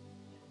smiling.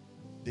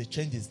 They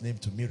changed his name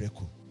to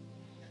Miracle.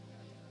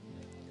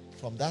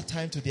 From that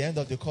time to the end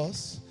of the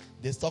course,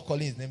 they stopped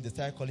calling his name. They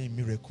started calling him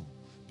Miracle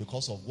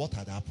because of what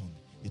had happened.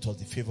 It was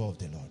the favor of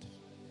the Lord.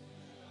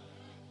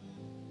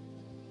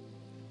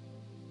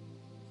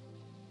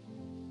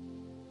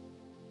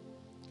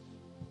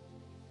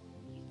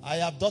 I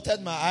have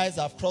dotted my I's,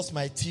 I've crossed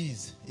my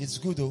T's. It's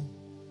good though.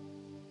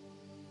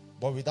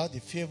 But without the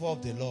favor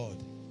of the Lord,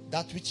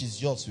 that which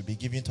is yours will be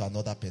given to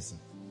another person.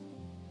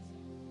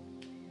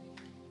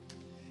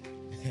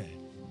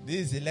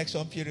 This is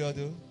election period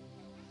though.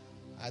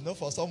 I know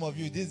for some of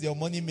you, this is your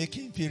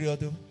money-making period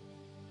though.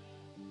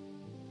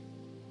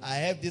 I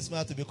helped this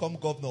man to become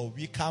governor.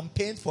 We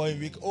campaigned for a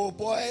week. Oh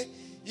boy,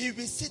 he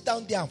will sit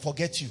down there and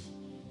forget you.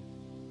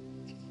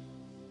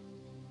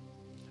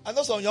 I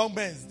know some young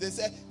men, they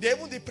say, they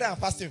even did prayer and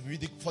fasting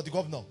for the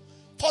governor.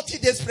 40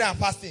 days prayer and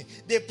fasting.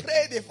 They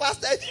prayed, they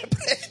fasted, they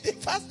prayed, they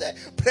fasted,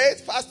 prayed,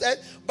 fasted.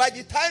 By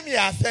the time he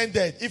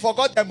ascended, he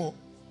forgot them all.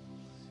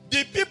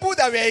 The people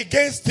that were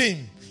against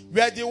him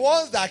were the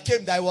ones that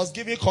came that he was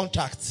giving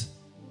contracts.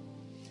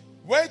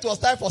 When it was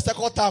time for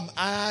second term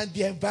and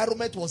the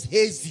environment was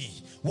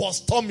hazy, was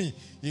stormy,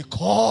 he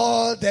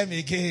called them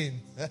again.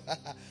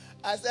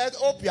 I said,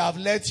 hope you have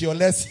learnt your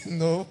lesson.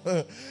 No.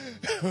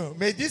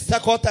 May this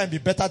second time be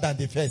better than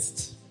the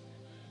first.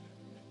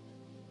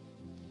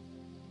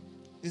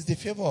 It's the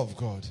favor of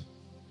God.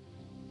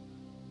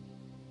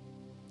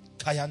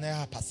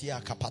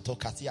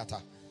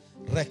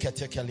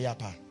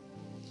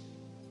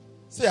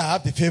 Say, I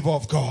have the favor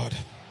of God.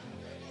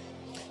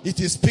 It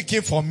is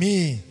speaking for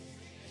me.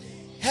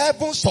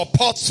 Heaven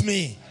supports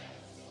me.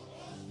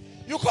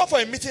 You come for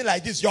a meeting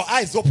like this, your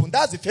eyes open.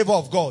 That's the favor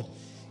of God.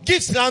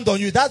 Gifts land on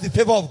you, that's the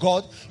favor of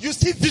God. You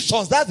see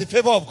visions, that's the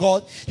favor of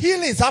God.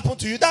 Healings happen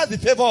to you, that's the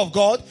favor of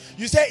God.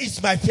 You say,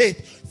 it's my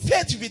faith.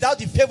 Faith without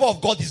the favor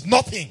of God is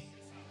nothing.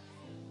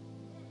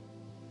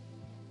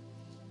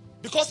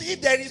 Because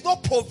if there is no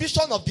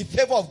provision of the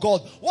favor of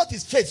God, what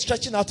is faith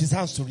stretching out his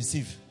hands to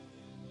receive?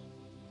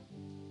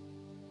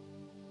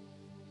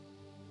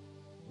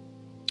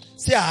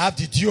 Say, I have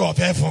the dew of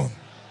heaven,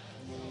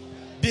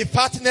 the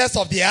fatness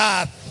of the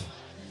earth,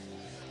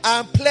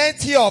 and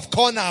plenty of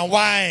corn and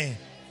wine.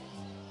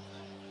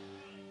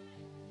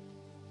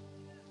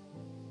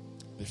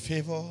 The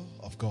favor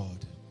of God.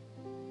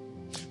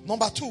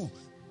 Number 2.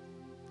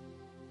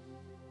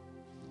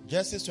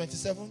 Genesis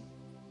 27.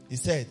 He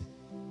said,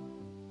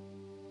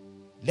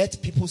 let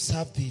people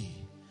serve thee,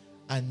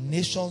 and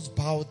nations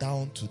bow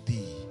down to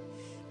thee.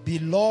 Be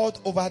Lord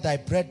over thy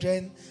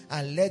brethren,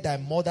 and let thy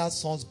mother's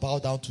sons bow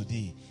down to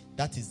thee.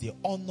 That is the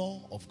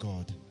honor of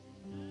God.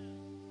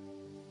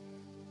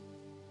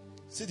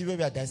 See the way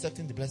we are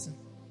dissecting the blessing?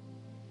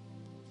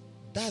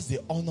 That's the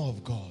honor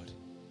of God.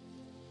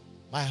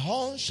 My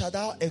horn shall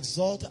thou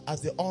exalt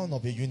as the horn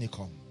of a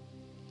unicorn.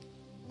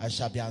 I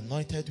shall be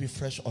anointed with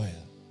fresh oil.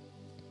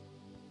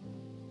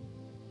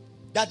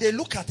 That they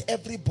look at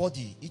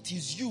everybody. It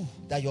is you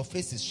that your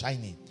face is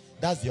shining.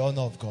 That's the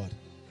honor of God.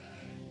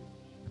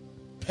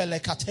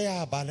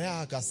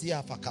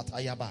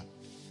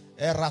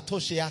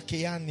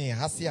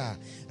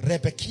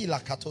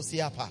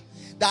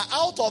 That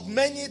out of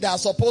many that are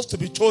supposed to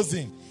be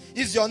chosen,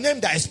 It's your name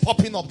that is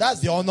popping up. That's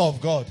the honor of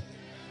God.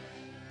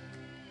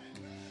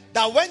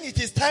 That when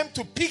it is time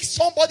to pick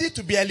somebody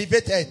to be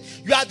elevated,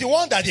 you are the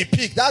one that they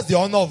pick. That's the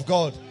honor of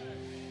God.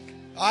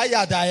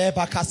 That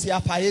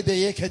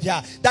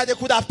they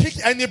could have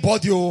picked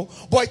anybody,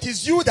 but it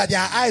is you that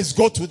their eyes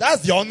go to.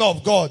 That's the honor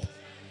of God.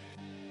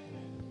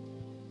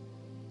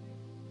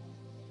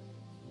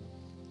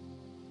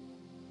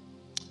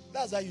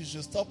 That's why you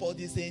should stop all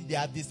this saying they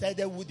have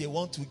decided who they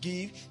want to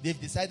give. They've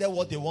decided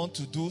what they want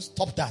to do.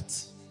 Stop that.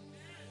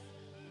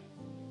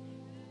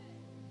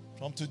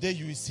 From today,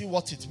 you will see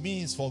what it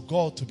means for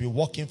God to be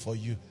working for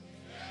you.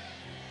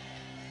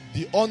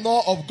 The honor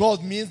of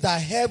God means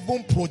that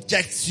heaven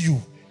projects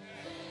you.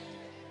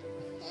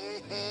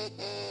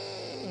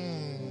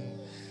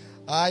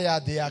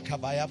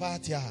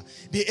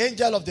 The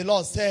angel of the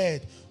Lord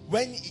said,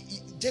 when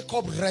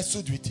Jacob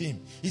wrestled with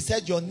him, he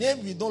said, your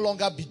name will no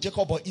longer be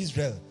Jacob or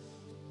Israel.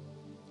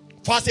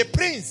 For as a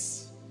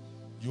prince,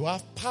 you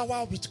have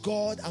power with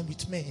God and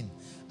with men,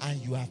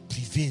 and you have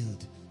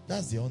prevailed.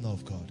 That's the honor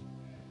of God.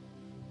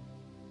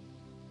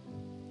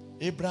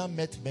 Abraham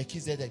met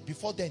Melchizedek.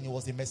 Before then, he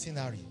was a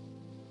mercenary.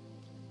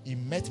 He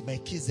met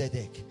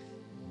Melchizedek.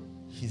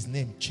 His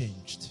name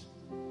changed.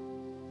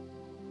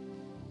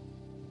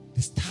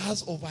 The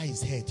stars over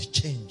his head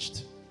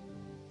changed.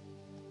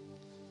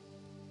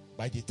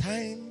 By the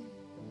time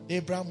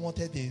Abraham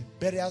wanted a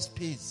burial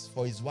space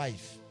for his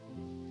wife,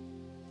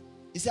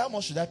 he said, how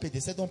much should I pay? They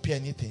said, don't pay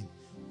anything.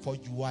 For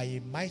you are a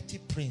mighty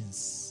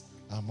prince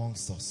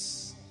amongst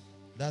us.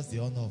 That's the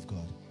honor of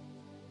God.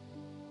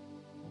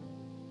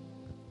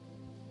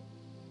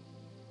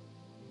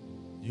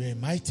 You're a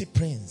mighty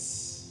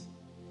prince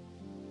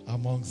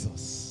amongst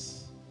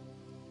us.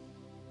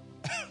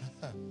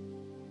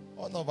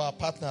 One of our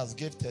partners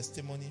gave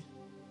testimony.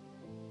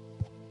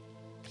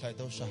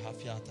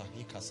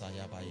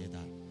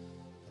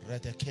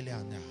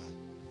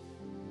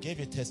 Gave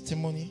a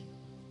testimony.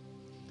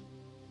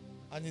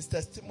 And his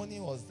testimony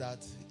was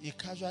that he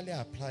casually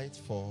applied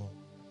for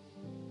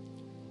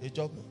a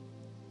job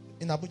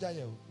in Abuja.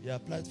 He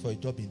applied for a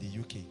job in the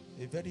UK.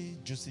 A very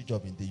juicy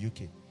job in the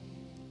UK.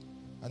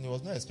 And he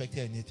was not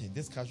expecting anything.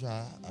 This casual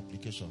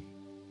application.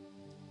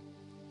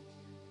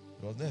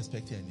 He was not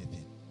expecting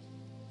anything.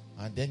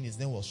 And then his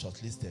name was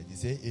shortlisted. He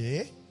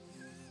said,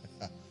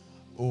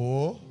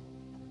 oh,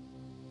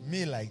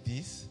 me like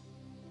this?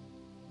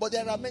 But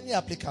there are many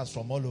applicants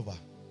from all over.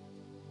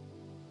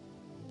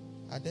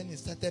 And then he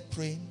started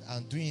praying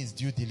and doing his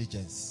due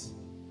diligence.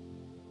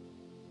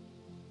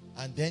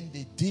 And then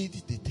they did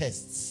the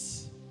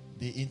tests,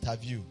 the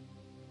interview.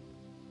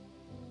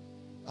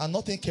 And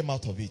nothing came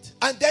out of it.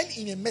 And then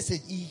in a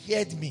message, he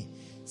heard me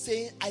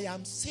saying, I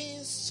am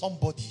seeing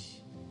somebody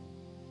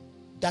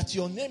that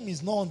your name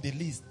is not on the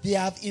list. They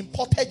have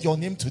imported your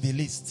name to the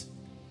list.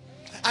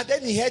 And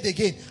then he heard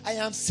again, I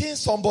am seeing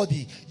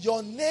somebody,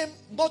 your name,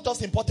 not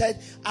just imported,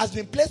 has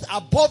been placed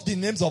above the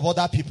names of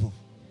other people.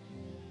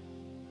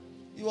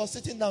 He was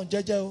sitting down,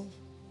 Jejeo.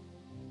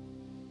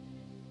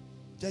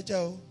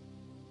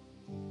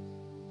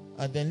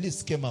 And then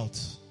list came out.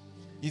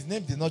 His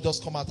name did not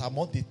just come out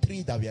among the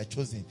 3 that we are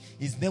chosen.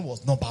 His name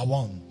was number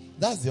 1.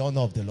 That's the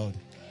honor of the Lord.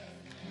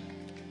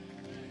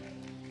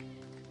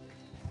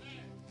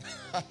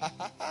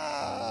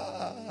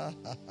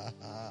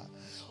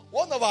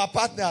 One of our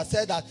partners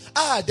said that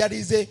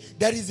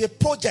there is a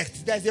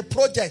project. There is a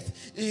project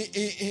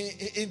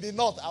in the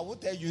north. I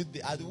won't tell you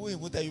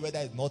whether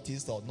it's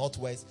northeast or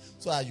northwest,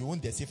 so that you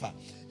won't decipher.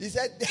 He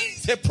said there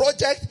is a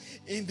project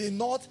in the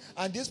north,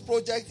 and this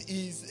project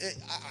is,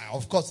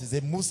 of course, is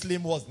a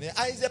Muslim, wasn't it?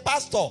 And he's a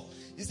pastor.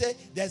 He said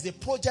there's a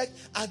project,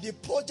 and the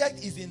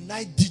project is in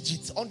 9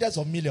 digits, hundreds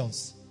of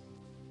millions.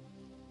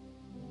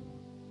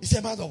 He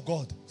said, man of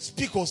God,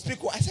 speak. I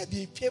said,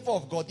 the favor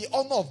of God, the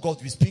honor of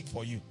God will speak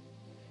for you.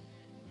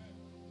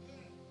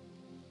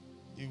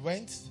 He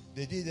went,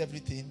 they did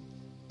everything,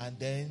 and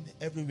then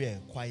everywhere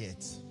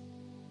quiet.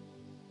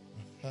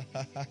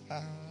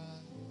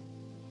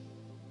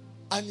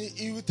 And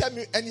he will tell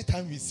me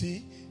anytime we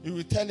see, he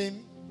will tell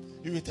me,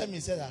 he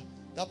said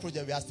that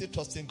project, we are still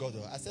trusting God.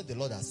 I said, the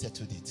Lord has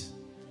settled it.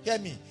 Hear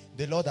me,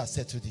 the Lord has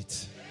settled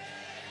it.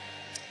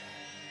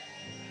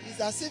 It's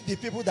as if the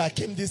people that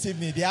came this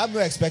evening, they have no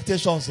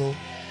expectations. So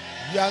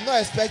you are not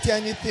expecting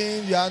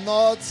anything.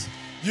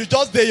 You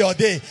just day your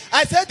day.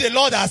 I said the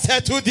Lord has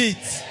settled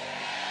it.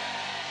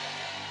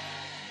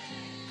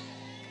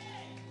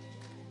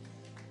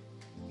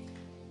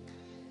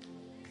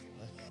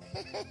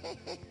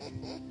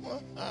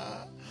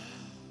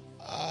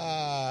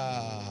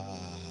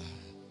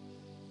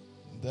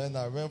 Then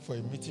I went for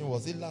a meeting.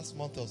 Was it last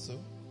month or so?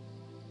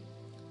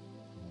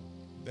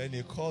 Then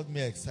he called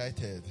me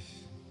excited.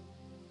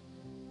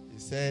 He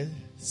said,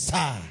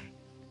 sir,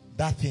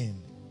 that thing,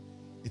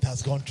 it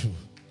has gone through.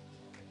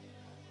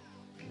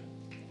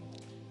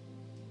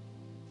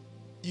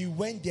 He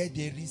went there,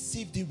 they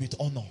received him with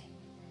honor.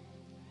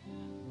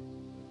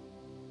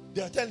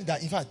 They are telling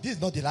that, in fact, this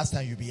is not the last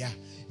time you'll be here.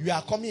 You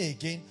are coming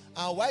again.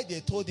 And why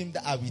they told him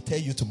that I will tell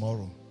you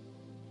tomorrow.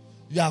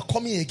 You are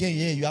coming again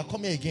here. You are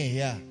coming again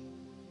here.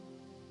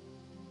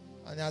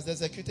 And he has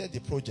executed the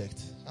project.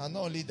 And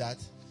not only that,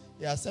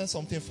 he has sent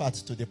something fat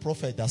to the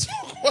prophet that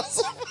spoke was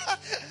over.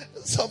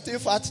 Something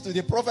fat to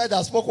the prophet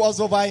that spoke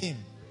was over him.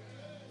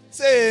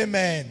 Say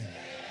amen.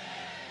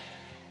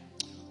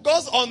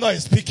 God's honor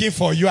is speaking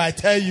for you, I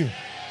tell you.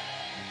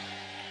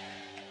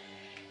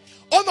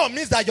 Honor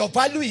means that your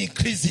value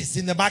increases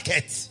in the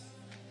market.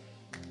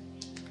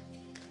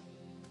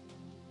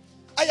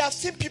 I have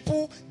seen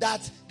people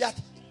that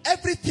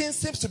everything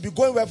seems to be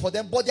going well for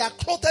them, but they are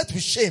clothed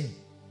with shame.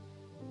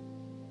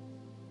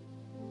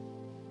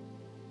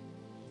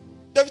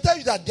 They will tell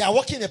you that they are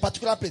working in a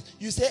particular place.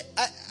 You say,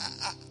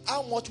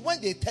 how much?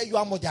 When they tell you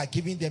how much they are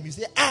giving them, you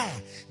say,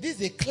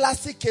 this is a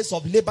classic case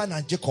of Laban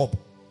and Jacob.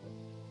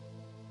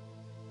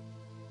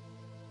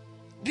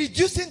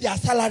 Reducing their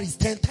salaries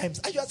 10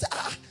 times. And you say,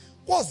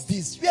 what's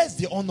this? Where's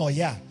the honor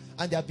here?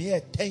 And they have been here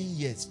 10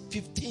 years,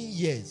 15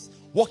 years,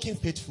 working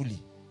faithfully.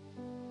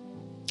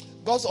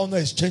 God's honor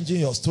is changing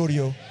your story.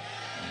 Oh.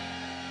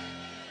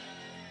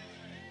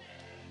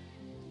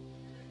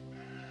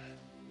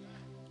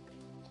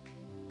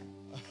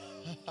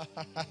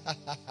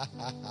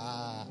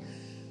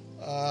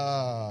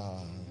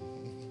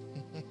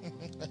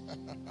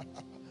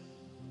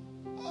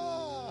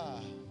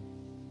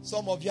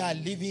 Some of you are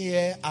living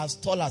here as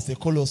tall as a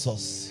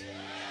colossus.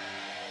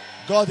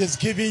 God is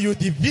giving you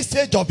the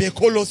visage of a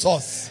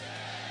colossus.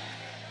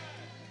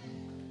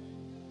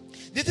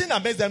 The thing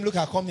that makes them look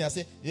at company and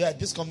say, yeah,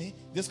 this company,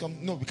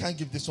 no, we can't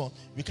give this one.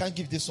 We can't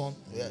give this one.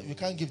 We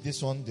can't give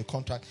this one the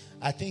contract.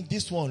 I think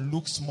this one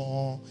looks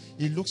more,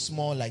 it looks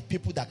more like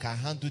people that can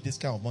handle this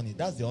kind of money.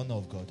 That's the honor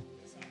of God.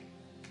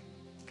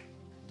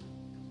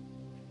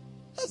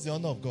 That's the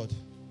honor of God.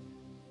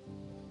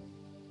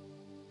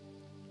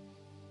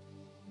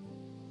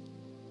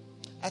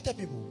 I tell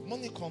people,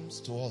 money comes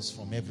to us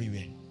from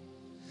everywhere.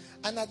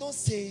 And I don't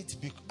say it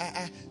because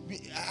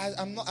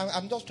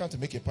I'm just trying to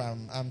make a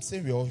point. I'm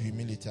saying we're all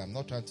humility. I'm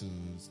not trying to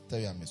tell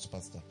you I'm a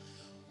superstar.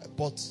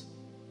 But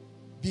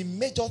the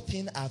major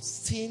thing I've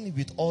seen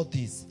with all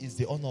this is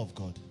the honor of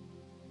God.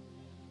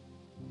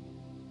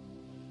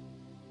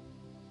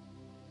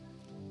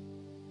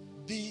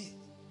 The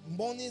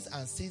monies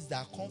and seeds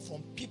that come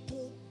from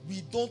people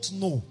we don't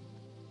know.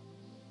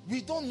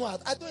 We don't know.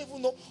 I don't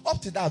even know. Up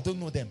to that, I don't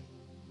know them.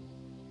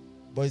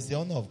 But it's the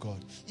honor of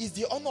God. It's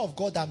the honor of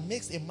God that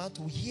makes a man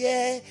to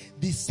hear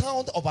the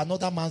sound of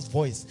another man's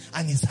voice.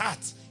 And his heart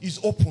is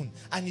open.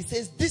 And he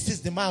says, this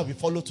is the man we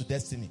follow to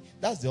destiny.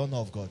 That's the honor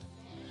of God.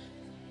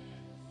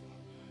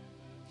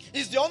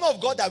 It's the honor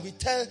of God that we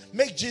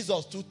make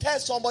Jesus to tell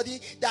somebody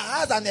that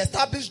has an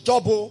established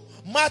job,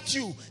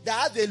 Matthew,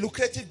 that has a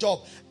lucrative job,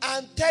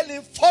 and tell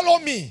him, follow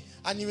me.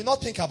 And he will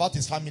not think about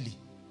his family.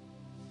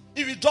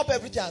 He will drop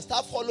everything and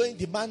start following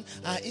the man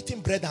and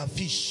eating bread and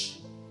fish.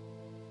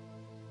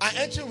 And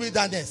entering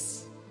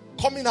wilderness,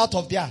 coming out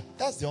of there.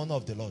 That's the honor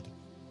of the Lord.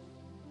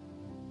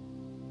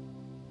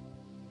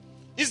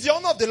 It's the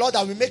honor of the Lord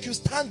that will make you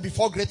stand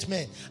before great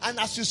men. And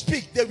as you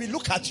speak, they will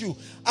look at you.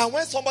 And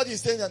when somebody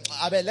is saying,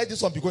 let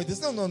this one be going, they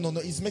say, no,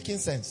 it's making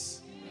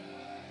sense.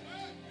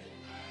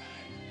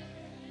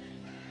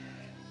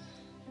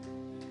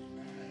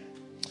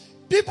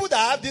 People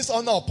that have this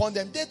honor upon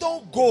them, they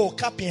don't go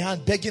cap in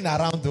hand begging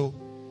around though.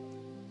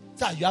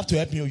 You have to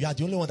help me. You are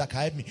the only one that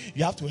can help me.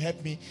 You have to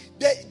help me.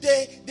 They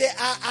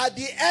are at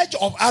the edge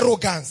of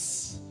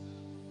arrogance.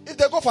 If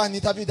they go for an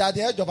interview, they are at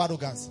the edge of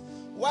arrogance.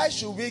 Why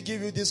should we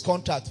give you this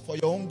contract? For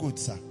your own good,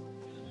 sir.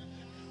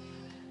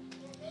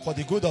 For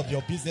the good of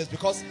your business.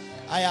 Because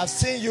I have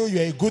seen you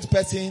are a good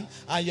person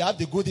and you have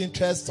the good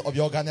interest of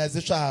your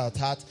organization at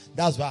heart.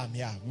 That's why I'm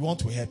here. We want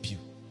to help you.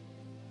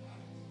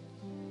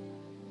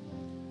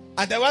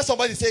 And then when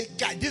somebody say,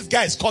 this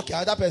guy is cocky,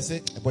 another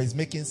person say, but it's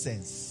making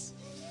sense.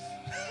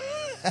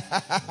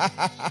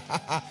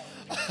 I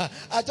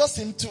just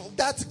seem to,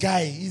 that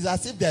guy is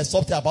as if there's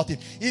something about him.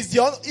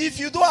 If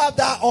you don't have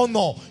that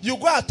honor, you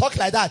go and talk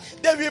like that,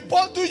 they will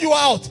bundle you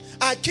out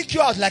and kick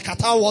you out like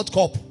Qatar World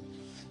Cup.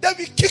 They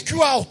will kick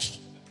you out.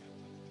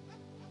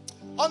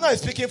 Honor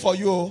is speaking for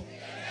you.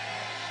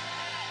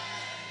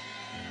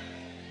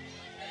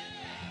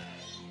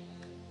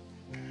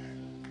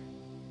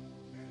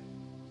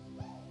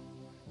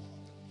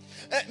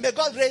 May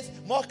God raise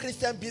more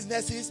Christian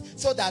businesses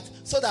so that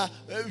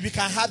we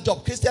can have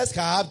jobs. Christians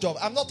can have jobs.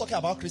 I'm not talking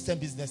about Christian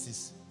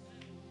businesses.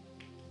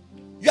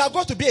 You are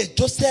going to be a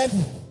Joseph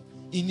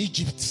in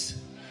Egypt.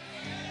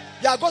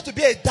 You are going to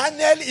be a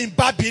Daniel in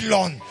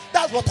Babylon.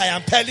 That's what I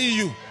am telling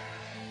you.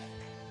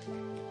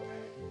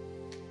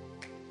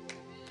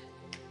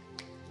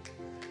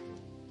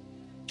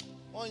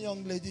 One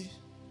young lady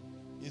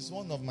is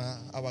one of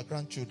our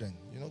grandchildren.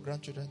 You know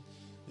grandchildren?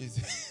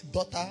 Is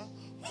daughter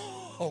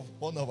of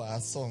one of our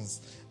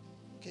sons.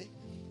 Okay?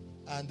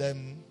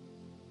 And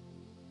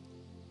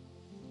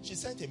she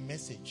sent a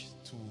message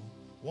to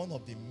one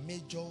of the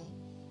major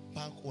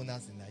bank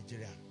owners in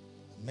Nigeria.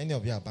 Many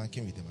of you are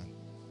banking with the man.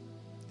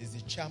 He's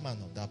the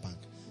chairman of that bank.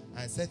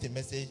 And sent a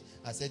message.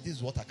 I said, this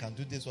is what I can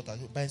do, this is what I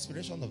do. By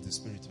inspiration of the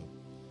Spirit.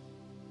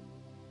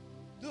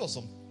 This was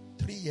some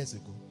 3 years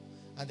ago.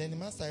 And then the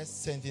man started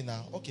sending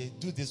her, okay,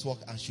 do this work,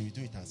 and she will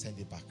do it and send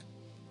it back.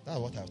 That's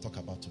what I'll talk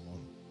about tomorrow.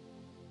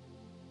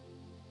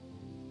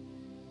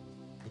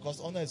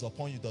 Because honor is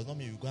upon you does not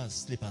mean you go and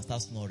sleep and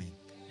start snoring.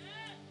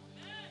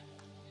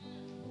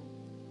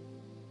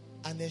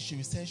 And then she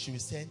will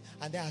send.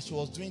 And then as she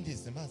was doing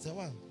this, the man said,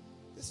 wow,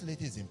 this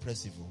lady is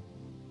impressive.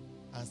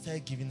 And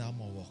started giving her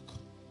more work.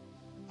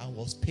 And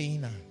was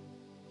paying her.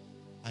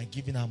 And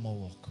giving her more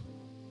work.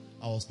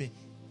 I was paying.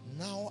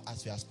 Now,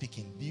 as we are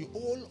speaking, the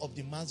whole of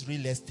the man's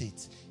real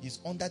estate is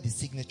under the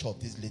signature of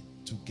this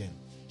little girl.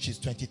 She's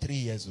 23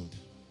 years old.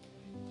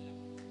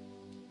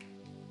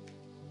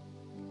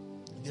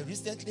 They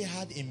recently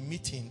had a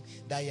meeting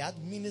that he had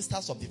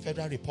ministers of the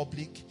Federal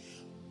Republic,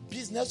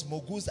 business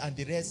moguls and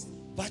the rest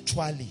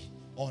virtually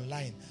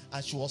online.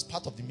 And she was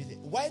part of the meeting.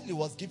 While he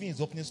was giving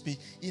his opening speech,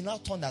 he now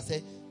turned and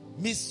said,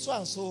 Miss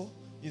So-and-so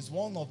is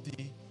one of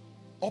the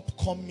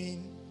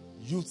upcoming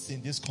youths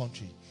in this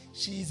country.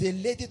 She is a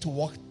lady to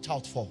watch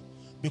out for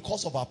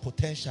because of her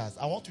potentials.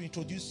 I want to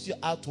introduce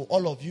her to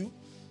all of you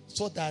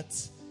so that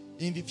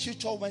in the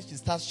future when she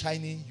starts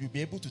shining, you'll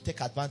be able to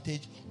take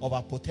advantage of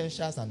her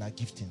potentials and her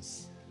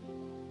giftings.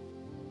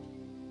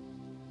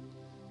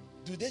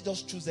 Do they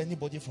just choose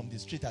anybody from the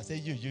street and say,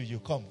 you,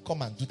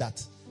 come and do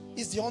that?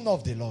 It's the honor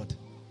of the Lord.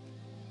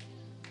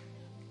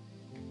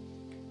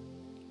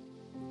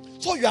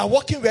 So you are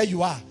walking where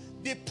you are.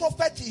 The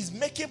prophet is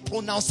making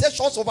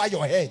pronunciations over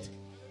your head.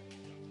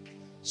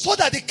 So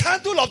that the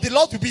candle of the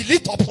Lord will be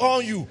lit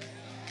upon you.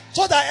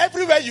 So that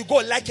everywhere you go,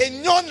 like a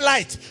neon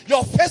light,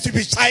 your face will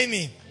be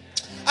shining.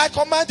 I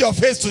command your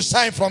face to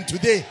shine from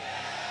today.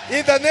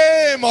 In the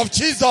name of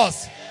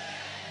Jesus.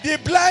 The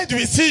blind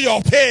will see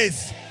your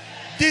face.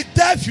 The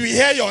deaf will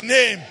hear your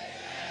name.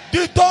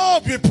 The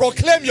dumb will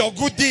proclaim your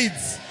good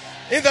deeds.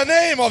 In the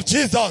name of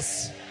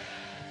Jesus.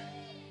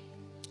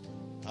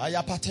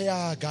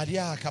 Ayapatea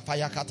garia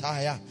kapaya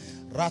kataya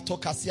rato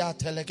kasia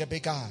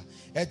telegebega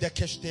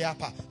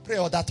edekeshteapa. Pray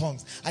other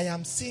tongues. I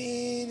am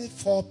seeing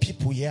 4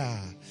 people here.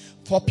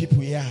 4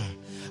 people here.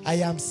 I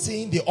am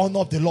seeing the honor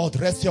of the Lord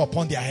resting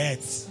upon their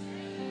heads.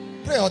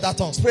 Pray other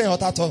tongues. Pray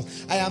other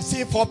tongues. I am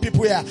seeing 4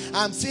 people here.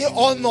 I am seeing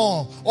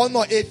honor,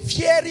 a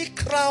fiery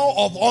crown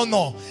of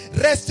honor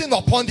resting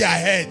upon their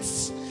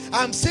heads.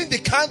 I am seeing the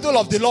candle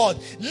of the Lord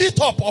lit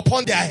up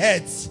upon their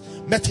heads.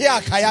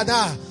 Metea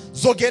kayana.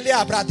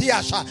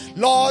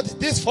 Lord,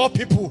 these 4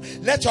 people,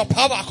 let your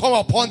power come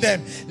upon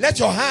them. Let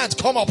your hand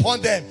come upon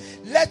them.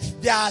 Let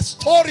their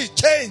story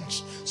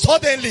change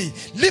suddenly.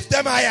 Lift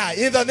them higher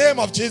in the name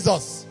of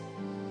Jesus.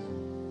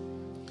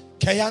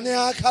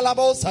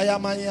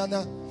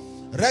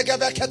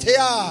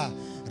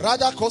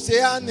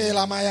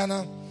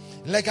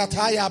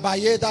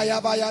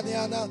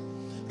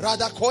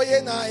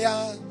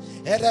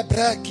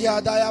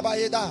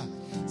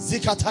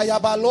 Zikataya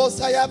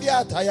balosa ya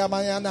viata ya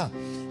mayana.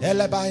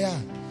 Elebaya.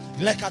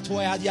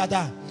 Lekatoya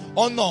diada.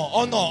 Honor.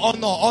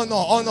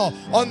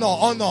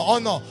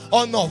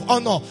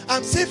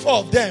 I'm seeing 4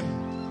 of them.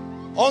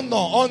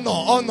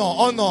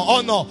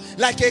 Honor.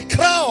 Like a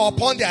crown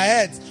upon their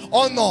heads.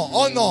 Honor.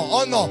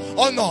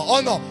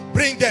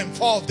 Bring them,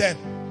 4 of them.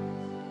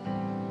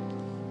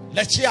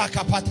 Lechia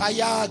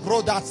kapataya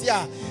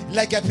grodasia.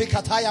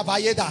 Legepikataya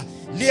vayeda.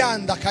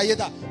 Lianda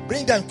kayeda.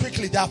 Bring them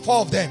quickly. There are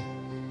 4 of them.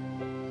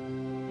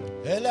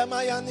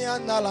 Elemayania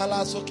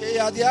nalala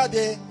sokeya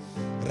diade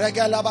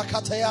regala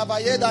bakataya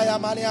bayeda ya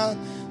mania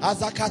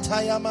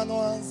azakataya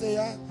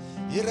manoanzeya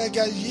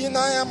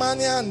iregajina ya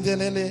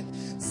maniandelele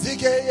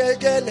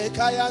zigeyegele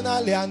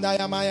kayana leanda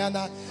ya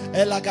mayana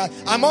elaga.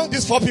 Among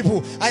these 4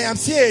 people, I am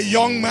seeing a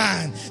young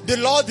man. The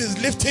Lord is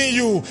lifting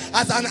you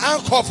as an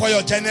anchor for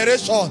your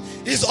generation.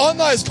 His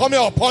honor is coming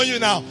upon you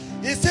now.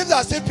 It seems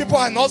as if people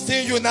are not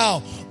seeing you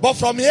now, but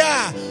from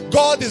here,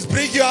 God is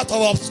bringing you out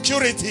of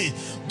obscurity.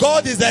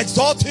 God is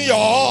exalting your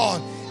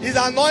horn. He's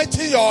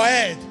anointing your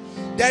head.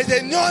 There is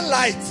a neon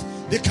light,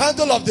 the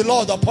candle of the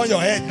Lord upon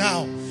your head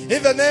now.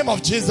 In the name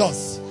of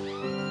Jesus.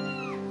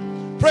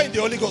 Pray in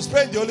the Holy Ghost.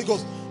 Pray in the Holy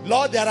Ghost.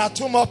 Lord, there are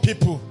 2 more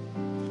people.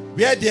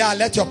 Where they are,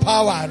 let your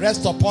power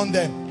rest upon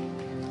them.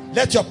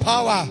 Let your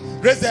power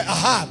raise them.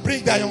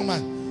 Bring that young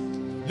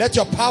man. Let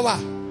your power.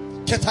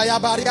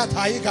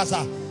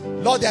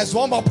 Lord, there's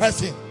 1 more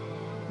person.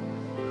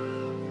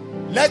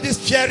 Let this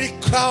fiery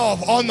crown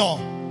of honor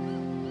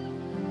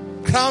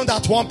crown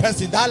that 1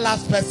 person, that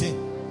last person.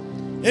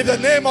 In the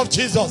name of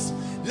Jesus,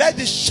 let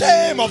the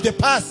shame of the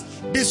past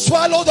be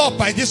swallowed up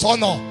by this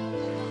honor.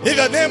 In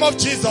the name of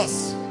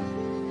Jesus.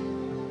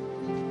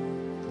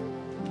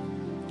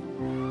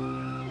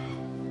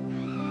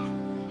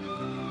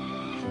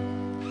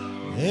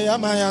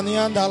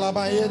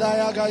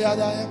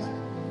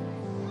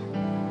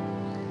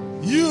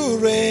 You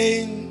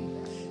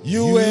reign,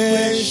 you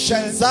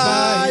ancient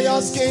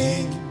Zion's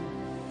King.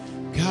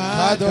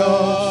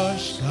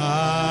 Kadosh,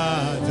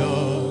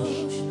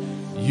 Kadosh,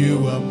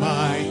 you are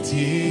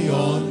mighty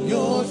on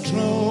your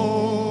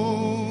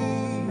throne.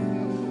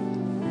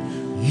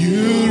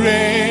 You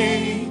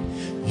reign,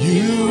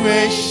 you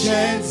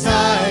ancient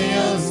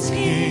Zion's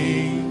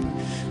King.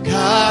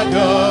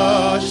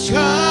 Kadosh,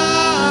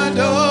 Kadosh.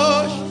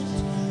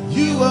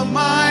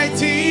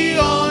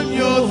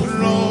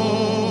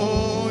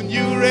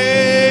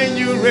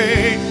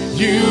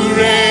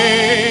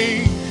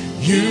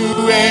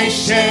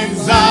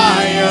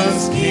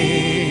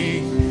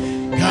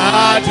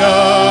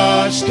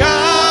 Kadosh,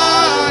 Kadosh,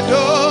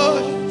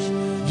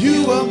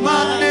 you are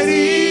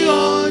mighty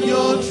on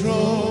your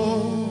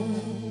throne.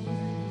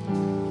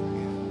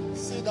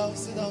 Sit down,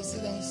 sit down,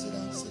 sit down, sit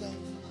down, sit down.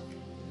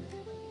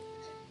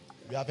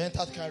 We have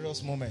entered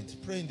Kairos moment.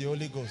 Pray in the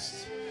Holy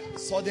Ghost.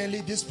 Suddenly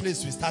this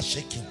place will start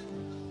shaking.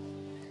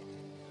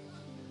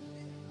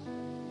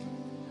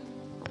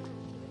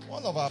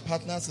 One of our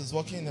partners is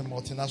working in a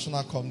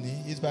multinational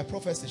company. It's by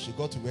prophecy she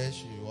got to where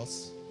she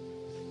was.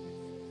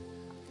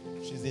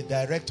 She's a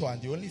director and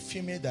the only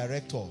female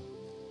director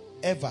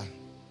ever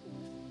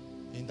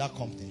in that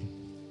company.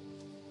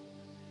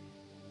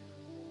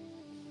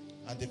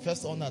 And the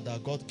first honor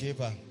that God gave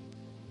her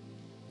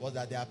was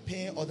that they are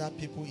paying other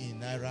people in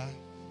Naira.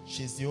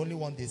 She's the only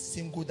one they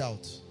singled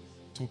out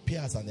to pay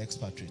as an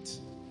expatriate.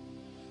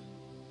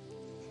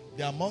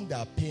 The amount they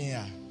are paying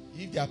her,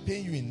 if they are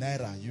paying you in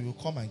Naira, you will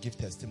come and give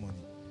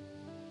testimony.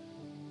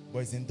 But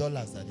it's in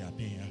dollars that they are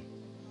paying her.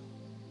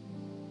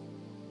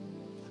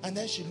 And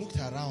then she looked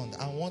around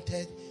and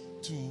wanted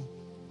to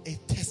a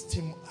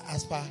testimony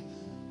as per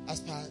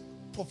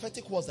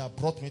prophetic words that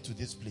brought me to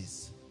this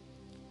place.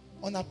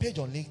 On her page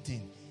on LinkedIn,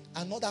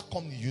 another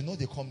company, you know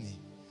the company,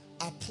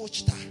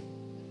 approached her.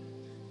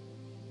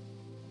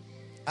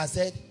 I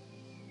said,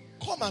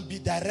 come and be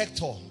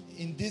director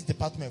in this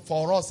department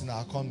for us in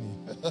our company.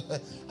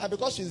 And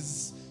because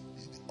she's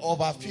of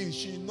her field,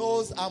 she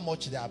knows how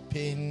much they are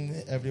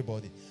paying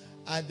everybody.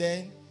 And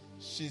then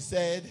she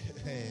said,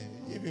 hey,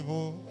 you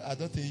people, I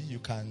don't think you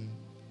can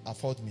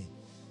afford me.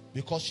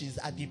 Because she's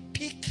at the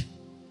peak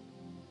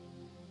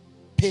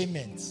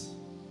payment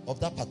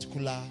of that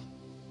particular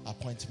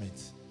appointment.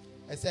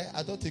 I said,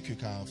 I don't think you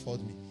can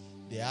afford me.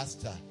 They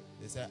asked her,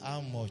 they said,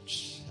 how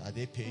much are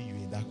they paying you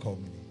in that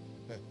company?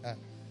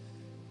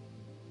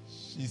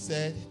 She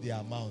said the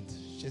amount.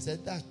 She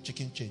said, that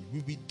chicken change,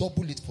 we will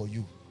double it for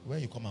you when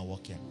you come and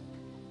work here.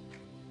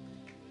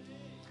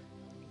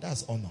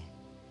 That's honor.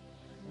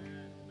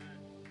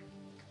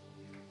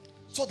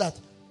 So that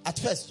at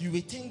first you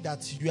will think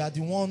that you are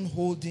the one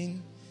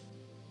holding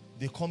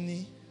the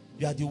company.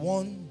 You are the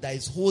one that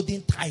is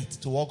holding tight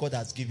to what God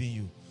has given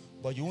you.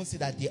 But you won't see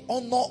that the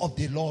honor of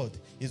the Lord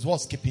is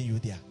what's keeping you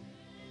there.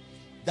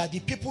 That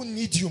the people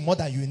need you more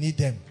than you need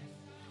them.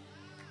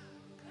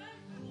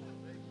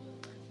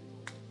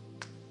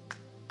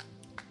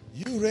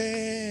 You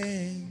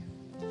reign.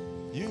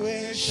 You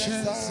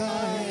ancient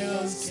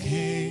Zion's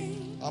King.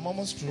 I'm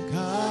almost through.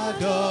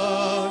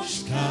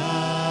 Kadosh,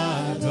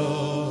 Kadosh,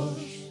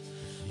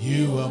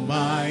 you are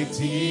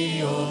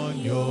mighty on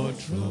your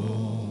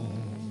throne.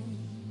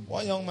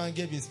 One young man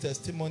gave his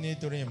testimony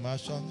during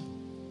immersion.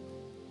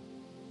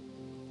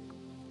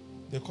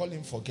 They call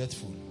him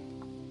forgetful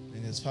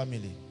in his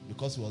family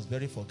because he was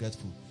very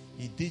forgetful.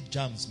 He did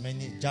jam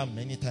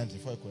many times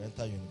before he could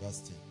enter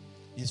university.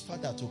 His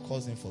father too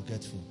calls him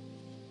forgetful.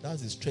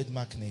 That's his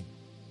trademark name.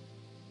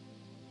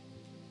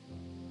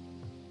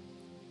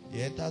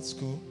 He entered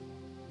school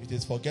with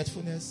his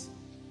forgetfulness.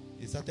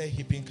 He started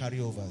heaping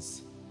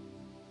carryovers.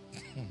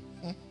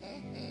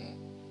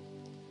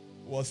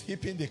 Was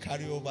heaping the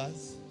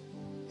carryovers.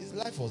 His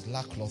life was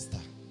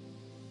lackluster.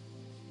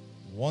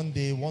 One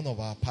day, one of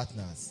our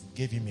partners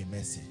gave him a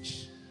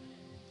message.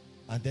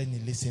 And then he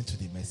listened to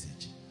the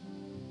message.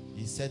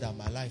 He said that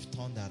my life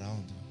turned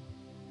around.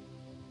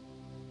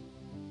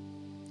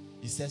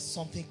 He said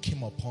something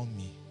came upon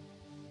me.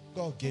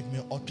 God gave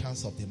me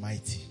utterance of the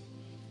mighty.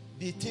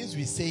 The things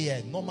we say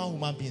here, normal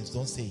human beings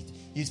don't say it.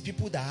 It's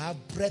people that have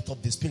breath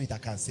of the Spirit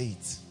that can say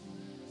it.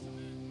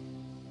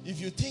 If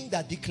you think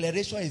that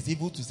declaration is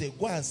able to say,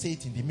 go and say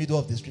it in the middle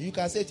of the street. You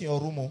can say it in your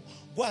room.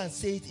 Go and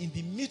say it in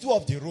the middle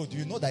of the road.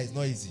 You know that it's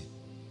not easy.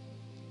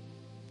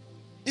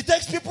 It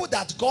takes people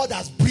that God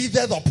has breathed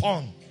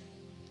upon.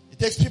 It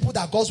takes people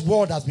that God's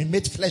word has been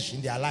made flesh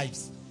in their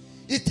lives.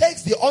 It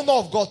takes the honor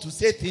of God to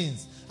say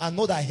things and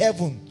know that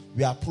heaven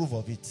will approve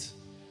of it.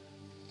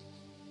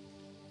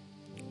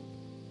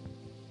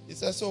 He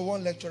said, so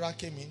one lecturer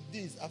came in.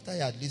 This after he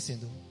had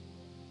listened.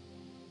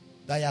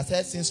 That he had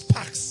said since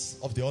sparks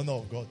of the honor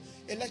of God.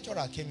 A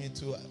lecturer came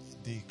into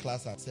the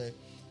class and said,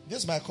 this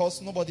is my course,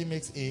 nobody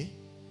makes A.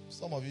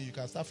 Some of you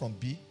can start from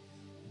B,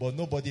 but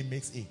nobody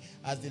makes A.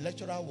 As the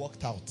lecturer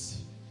walked out,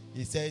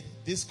 he said,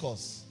 this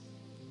course,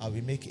 I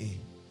will make A.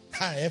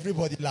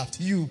 Everybody laughed.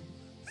 You.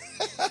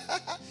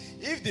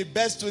 If the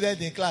best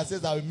student in class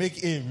says I will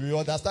make A, we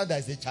understand that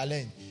it's a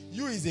challenge.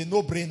 You is a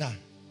no-brainer.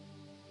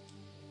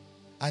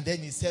 And then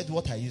he said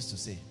what I used to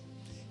say.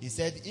 He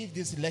said, if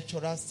this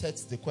lecturer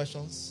sets the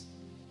questions,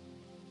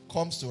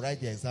 comes to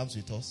write the exams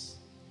with us,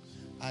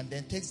 and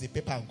then takes the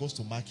paper and goes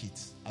to mark it,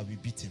 I will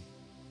beat him.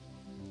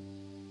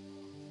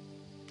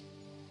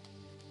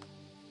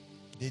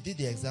 They did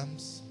the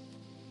exams,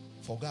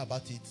 forgot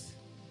about it.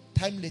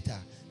 Time later,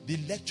 the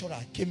lecturer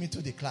came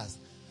into the class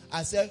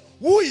and said,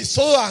 who is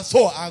so and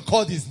so, and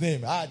called his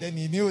name. Then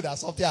he knew that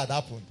something had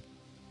happened.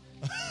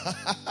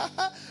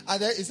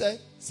 And then he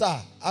said,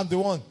 sir, I'm the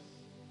one.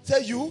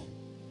 Say, you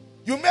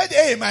made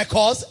A in my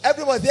course.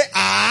 Everybody say,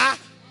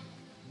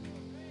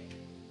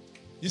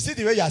 You see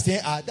the way you are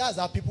saying ah, that's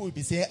how people will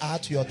be saying ah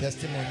to your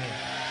testimony.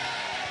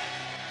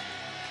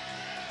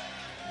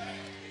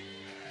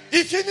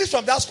 He finished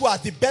from that school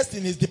as the best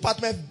in his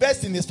department,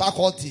 best in his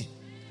faculty.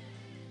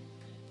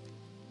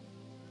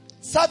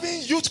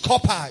 Serving youth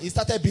copper, he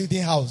started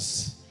building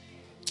house.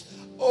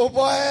 Oh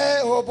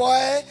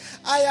boy,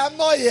 I am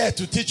not here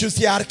to teach you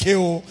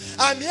CRKO.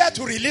 I'm here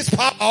to release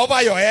power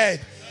over your head.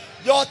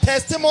 Your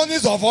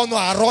testimonies of honor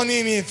are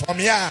running in from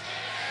here.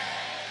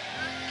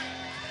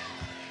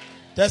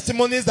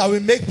 Testimonies that will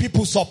make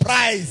people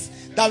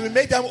surprised, that will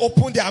make them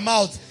open their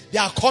mouths. They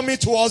are coming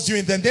towards you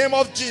in the name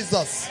of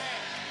Jesus.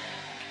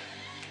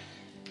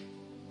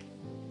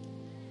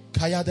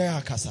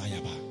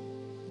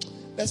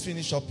 Let's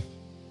finish up.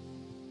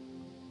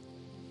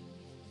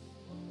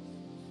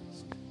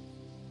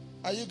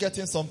 Are you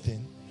getting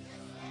something?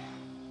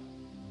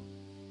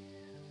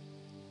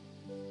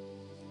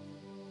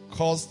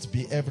 Cursed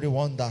be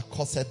everyone that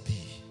curseth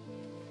thee,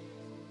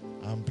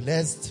 and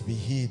blessed be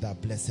he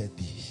that blesseth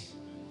thee.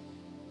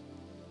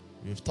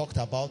 We've talked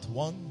about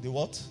one, the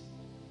what?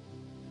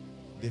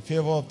 The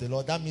favor of the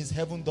Lord. That means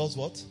heaven does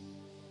what?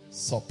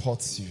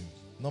 Supports you.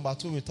 Number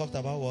two, we talked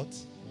about what?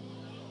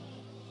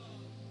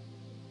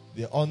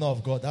 The honor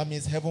of God. That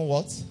means heaven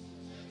what?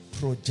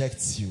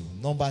 Projects you.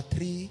 Number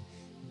three,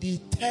 the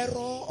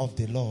terror of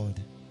the Lord.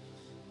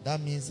 That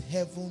means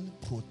heaven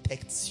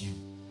protects you.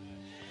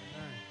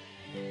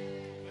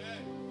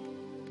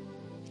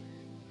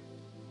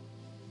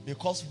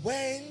 Because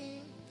when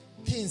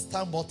things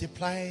start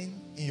multiplying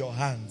in your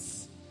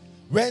hands,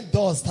 when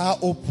doors start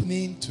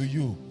opening to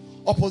you,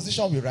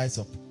 opposition will rise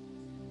up.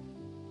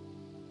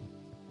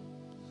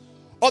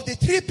 Of the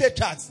three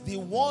patriarchs, the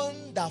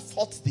one that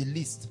fought the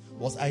least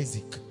was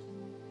Isaac.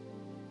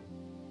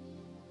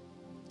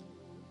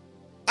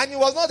 And it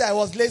was not that I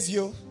was lazy.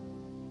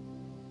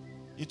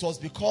 It was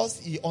because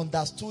he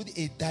understood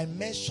a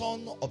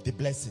dimension of the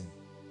blessing,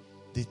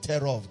 the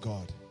terror of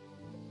God.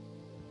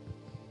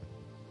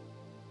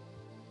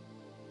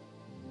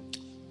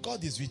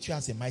 God is with you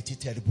as a mighty,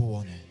 terrible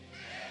one.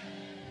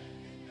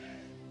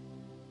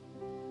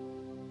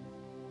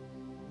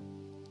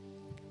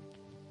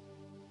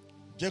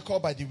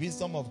 Jacob, by the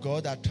wisdom of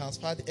God, had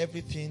transferred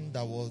everything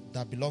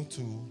that belonged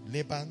to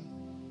Laban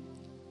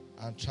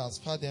and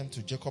transferred them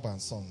to Jacob and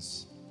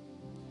sons.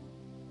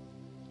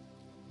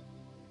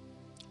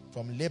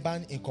 From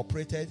Laban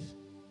incorporated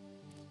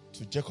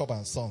to Jacob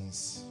and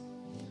sons.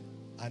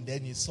 And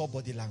then he saw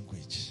body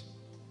language.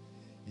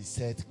 He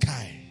said,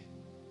 Kai.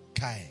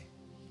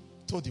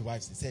 Told the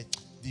wives, he said,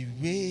 the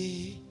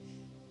way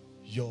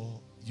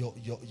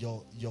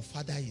your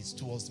father is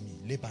towards me,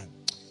 Laban,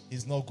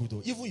 is not good.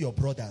 Oh. Even your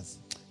brothers,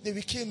 they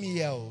will kill me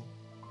here. Oh.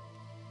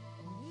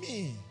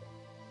 Me,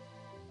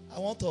 I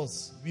want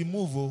us, we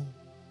move. Oh.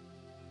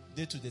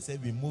 They too, they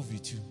said, we move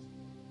with you.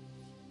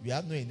 We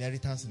have no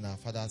inheritance in our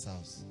father's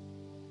house.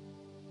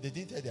 They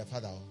didn't tell their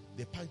father. Oh.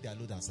 They packed their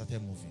load and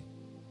started moving.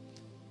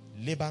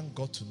 Laban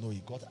got to know,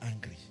 he got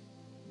angry.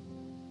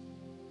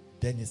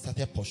 Then he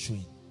started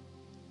pursuing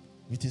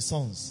with his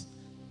sons,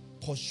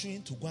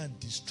 pursuing to go and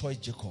destroy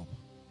Jacob.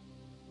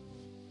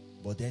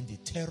 But then the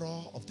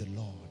terror of the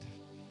Lord,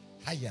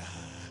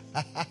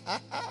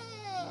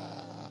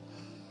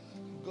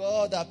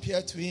 God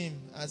appeared to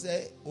him and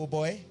said, oh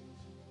boy,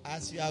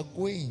 as you are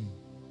going,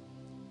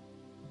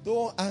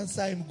 don't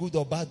answer him good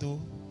or bad.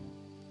 Oh.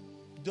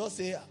 Just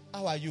say,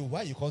 how are you?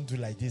 Why you can't do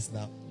like this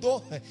now?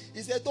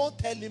 He said, don't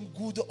tell him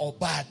good or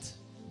bad.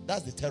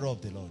 That's the terror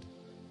of the Lord.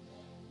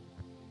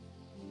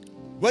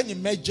 When he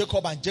met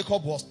Jacob and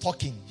Jacob was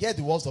talking, hear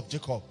the words of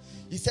Jacob.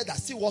 He said, I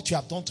see what you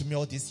have done to me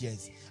all these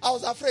years. I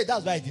was afraid.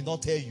 That's why I did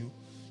not tell you.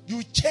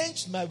 You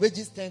changed my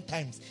wages 10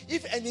 times.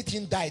 If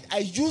anything died, I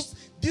used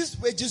these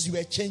wages you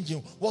were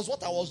changing was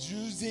what I was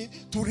using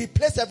to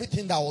replace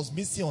everything that was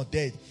missing or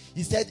dead.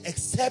 He said,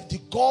 except the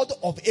God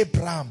of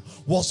Abraham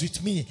was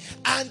with me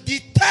and the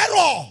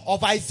terror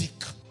of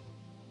Isaac.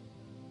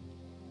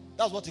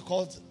 That's what he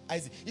called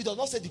Isaac. He does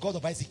not say the God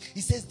of Isaac.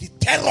 He says the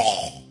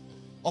terror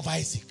of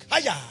Isaac.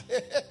 Hiya.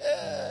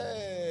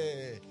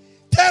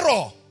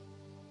 Terror.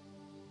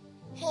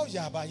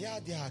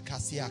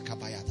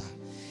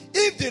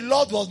 If the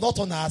Lord was not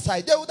on our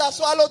side, they would have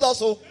swallowed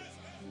us.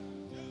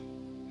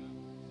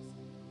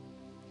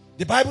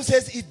 The Bible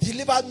says, He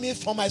delivered me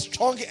from my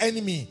strong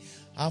enemy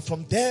and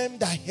from them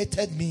that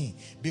hated me,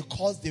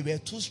 because they were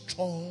too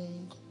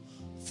strong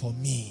for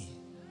me.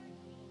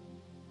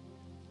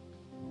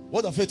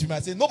 What of faith you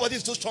might say, nobody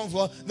is too strong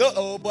for. No,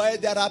 oh boy,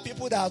 there are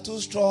people that are too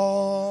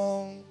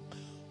strong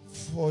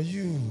for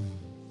you.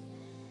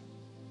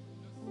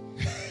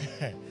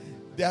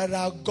 There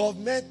are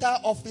governmental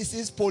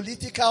offices,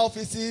 political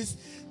offices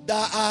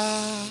that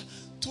are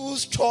too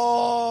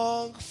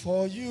strong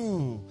for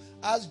you.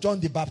 Ask John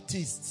the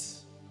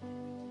Baptist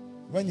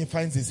when he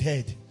finds his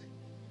head.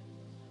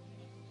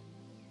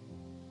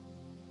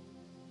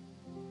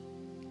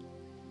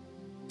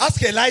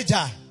 Ask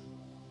Elijah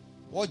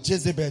what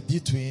Jezebel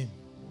did to him.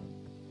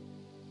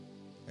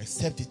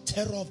 Except the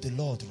terror of the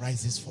Lord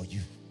rises for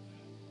you.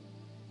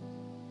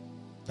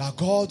 that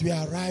God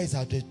will arise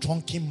as a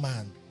drunken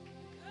man.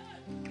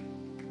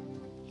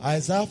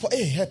 Isaiah,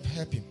 hey, help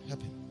him.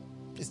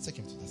 Please take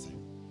him to the side.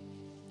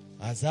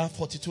 Isaiah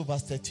 42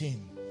 verse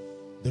 13.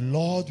 The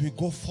Lord will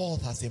go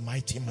forth as a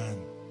mighty man.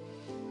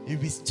 He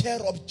will stir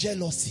up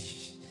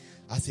jealousy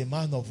as a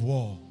man of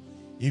war.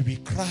 He will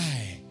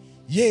cry,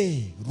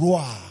 yea,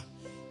 roar.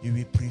 He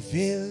will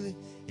prevail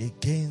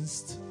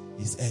against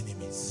his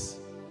enemies.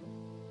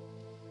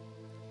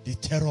 The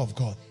terror of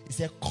God. He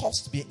said,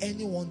 cursed be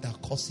anyone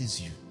that curses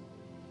you.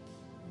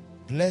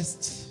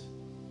 Blessed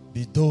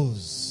be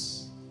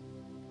those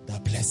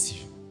that bless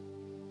you.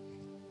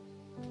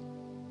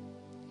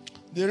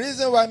 The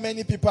reason why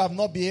many people have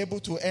not been able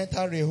to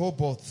enter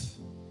Rehoboth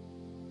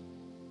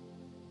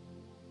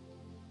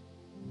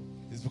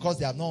is because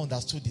they have not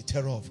understood the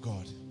terror of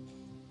God.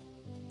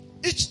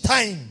 Each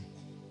time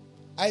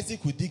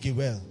Isaac would dig a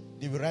well,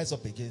 they will rise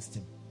up against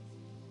him.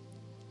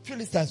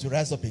 Philistines will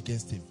rise up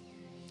against him.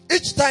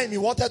 Each time he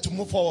wanted to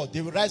move forward,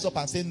 they will rise up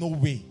and say, no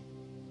way.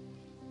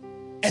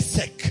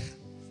 Esek,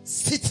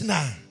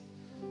 Sitna.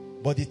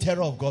 But the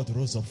terror of God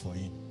rose up for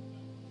him.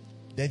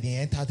 Then he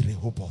entered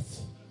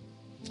Rehoboth.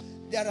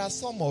 There are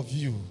some of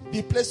you,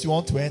 the place you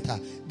want to enter,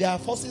 there are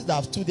forces that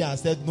have stood there and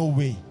said, no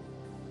way.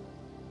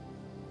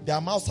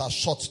 Their mouths are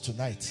shut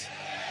tonight.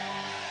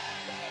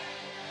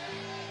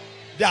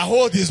 Their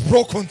hold is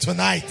broken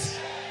tonight.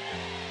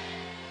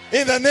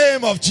 In the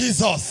name of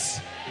Jesus.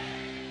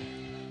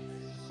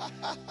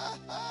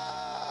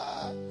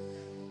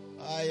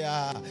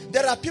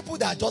 There are people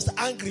that are just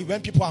angry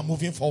when people are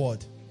moving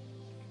forward.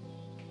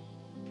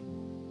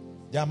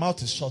 Their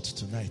mouth is shut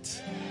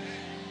tonight.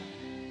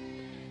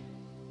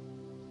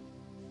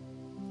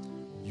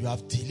 You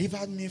have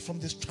delivered me from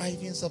the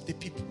strivings of the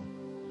people.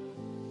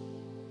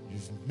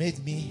 You've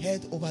made me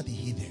head over the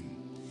heathen.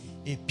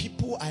 A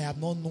people I have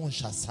not known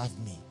shall serve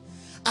me.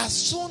 As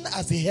soon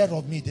as they hear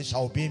of me, they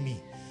shall obey me.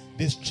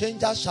 The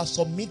strangers shall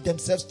submit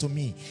themselves to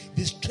me.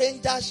 The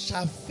strangers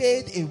shall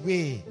fade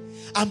away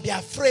and be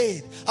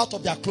afraid out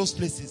of their close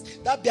places.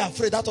 That be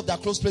afraid out of their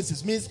close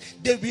places means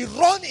they will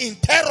run in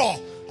terror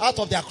out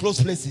of their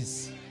close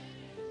places.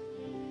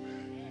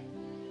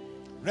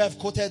 Rev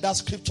quoted that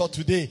scripture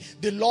today.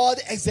 The Lord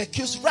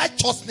executes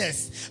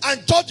righteousness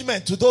and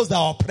judgment to those that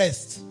are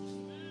oppressed.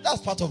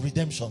 That's part of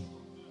redemption.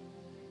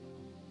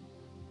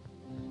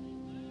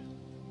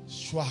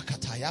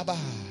 Shwakatayaba.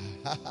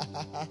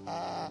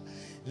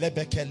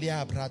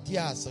 Lebekelia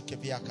bradia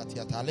sokevia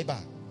katiata leba.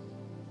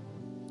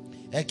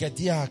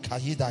 Egedia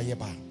kahida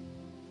yeba.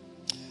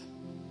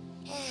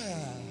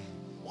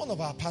 One of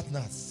our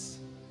partners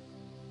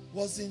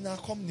was in a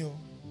company.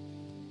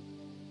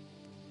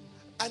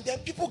 And then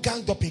people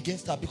ganged up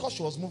against her because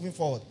she was moving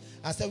forward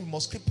and said we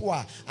must cripple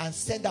her and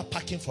send her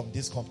packing from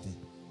this company.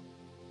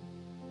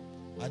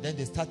 And then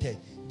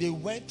they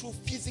went through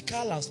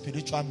physical and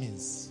spiritual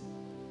means.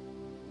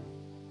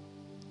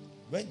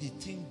 When the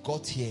thing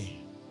got here,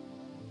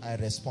 I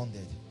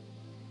responded.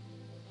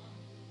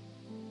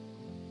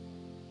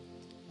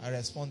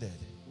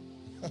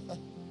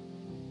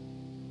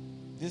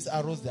 These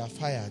arrows they are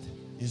fired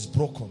is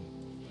broken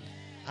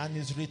and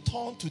is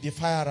returned to the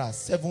firer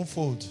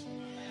sevenfold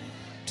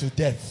to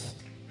death.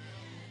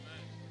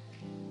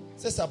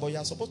 Sister, but you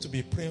are supposed to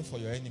be praying for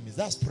your enemies.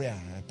 That's prayer.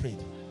 I prayed.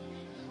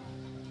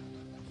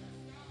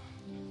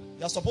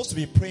 You are supposed to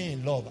be praying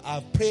in love.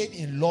 I've prayed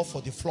in love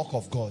for the flock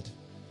of God.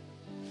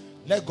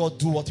 Let God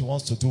do what he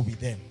wants to do with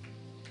them.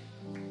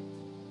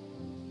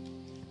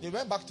 They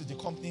went back to the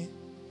company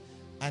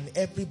and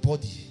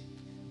everybody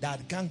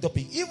that ganged up,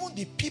 even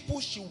the people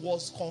she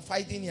was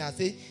confiding in and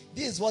say,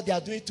 this is what they are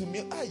doing to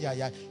me.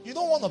 You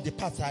know, one of the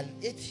parts I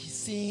hate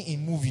seeing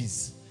in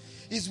movies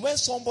is when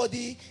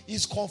somebody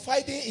is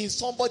confiding in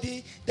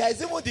somebody that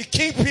is even the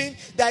kingpin,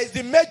 that is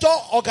the major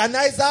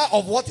organizer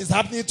of what is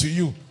happening to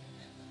you.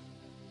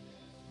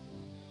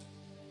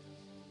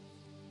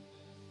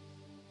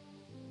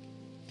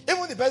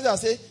 Even the person that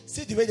say,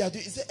 see the way they are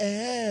doing, he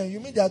say,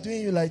 you mean they are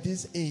doing you like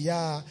this?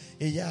 Yeah.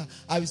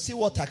 I will see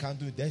what I can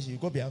do. Then you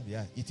go behind the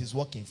eye. It is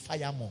working.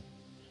 Fire more.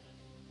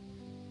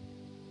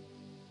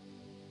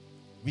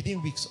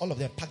 Within weeks, all of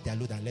them packed their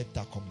load and left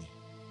that company.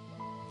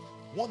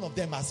 One of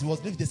them, as he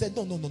was leaving, they said,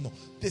 no.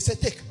 They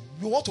said, take,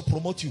 we want to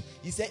promote you.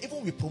 He said,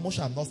 even with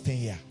promotion, I'm not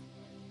staying here.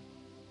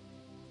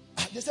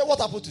 They said,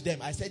 what happened to them?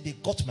 I said, they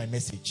got my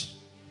message.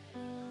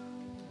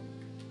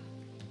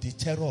 The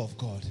terror of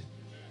God.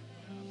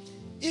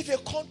 If a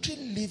country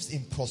lives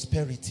in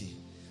prosperity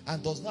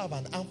and does not have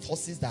an armed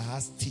forces that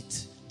has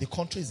teeth, the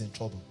country is in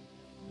trouble.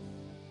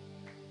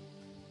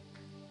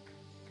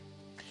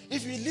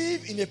 If we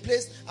live in a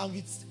place and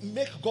we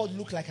make God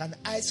look like an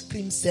ice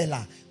cream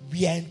seller,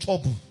 we are in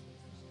trouble.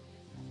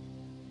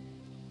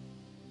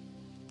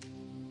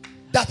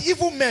 That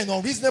evil men,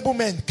 unreasonable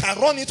men can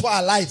run into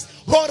our lives,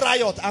 run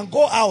riot and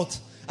go out.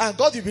 And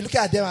God will be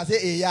looking at them and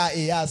say,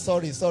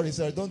 sorry,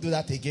 don't do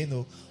that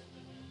again.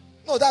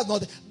 No, that's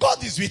not.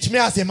 God is with me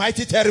as a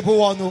mighty terrible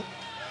one.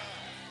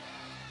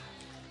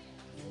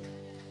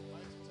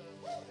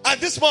 And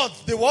And this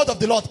month, the word of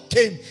the Lord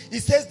came.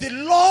 It says, the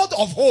Lord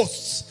of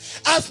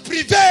hosts has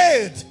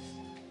prevailed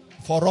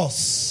for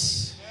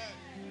us.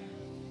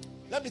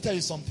 Let me tell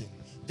you something.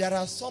 There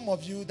are some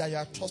of you that you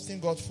are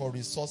trusting God for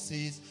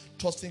resources,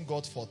 trusting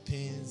God for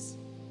things.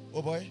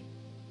 Oh boy,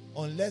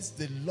 unless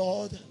the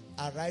Lord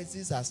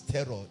arises as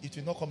terror, it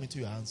will not come into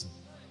your hands.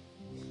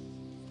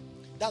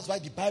 That's why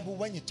the Bible,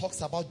 when it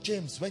talks about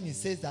James, when it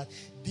says that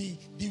the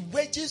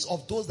wages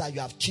of those that you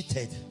have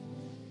cheated,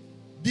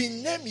 the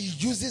name he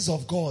uses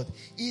of God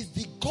is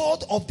the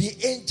God of the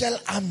angel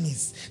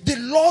armies, the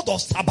Lord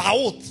of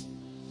Sabaoth.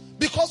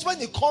 Because when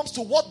it comes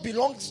to what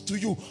belongs to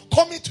you,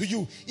 coming to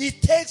you,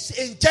 it takes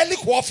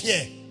angelic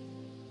warfare.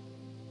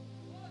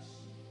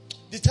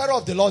 The terror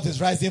of the Lord is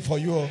rising for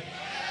you.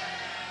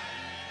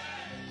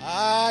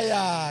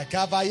 Aya,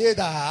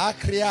 Gabayeda,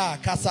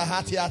 Akria,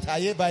 Kasahatiata,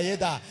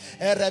 Yebayeda,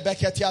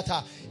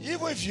 Erebeketiata.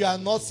 Even if you are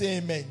not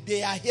saying amen,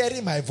 they are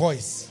hearing my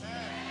voice.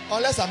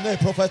 Unless I'm not a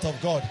prophet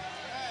of God.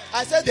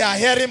 I said they are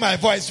hearing my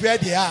voice where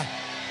they are.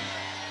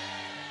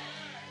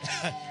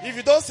 If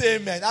you don't say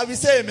amen, I will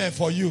say amen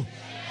for you.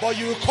 But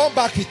you will come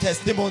back with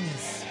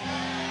testimonies.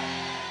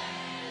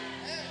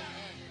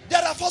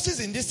 There are forces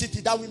in this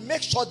city that will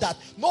make sure that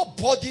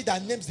nobody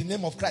that names the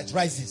name of Christ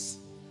rises.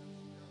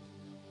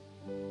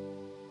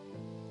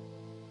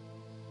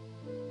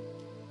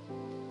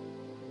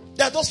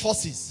 There are those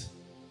forces.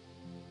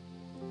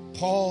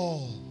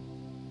 Saul,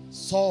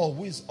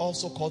 who is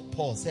also called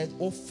Paul, said,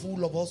 "Oh,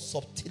 full of all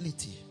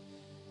subtlety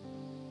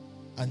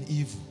and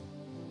evil,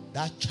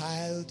 that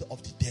child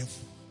of the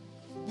devil,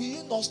 will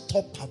you not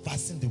stop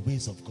perversing the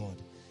ways of God?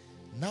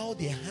 Now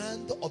the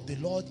hand of the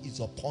Lord is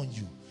upon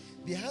you."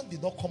 The hand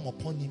did not come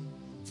upon him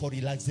for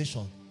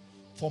relaxation,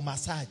 for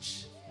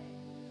massage.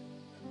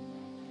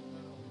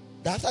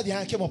 After the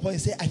hand came upon him, he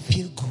said, "I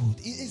feel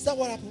good." Is that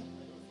what happened?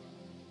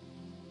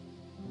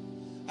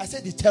 I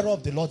said the terror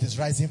of the Lord is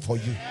rising for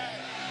you.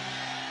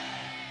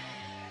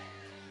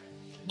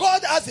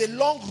 God has a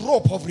long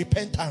rope of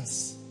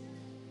repentance.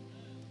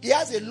 He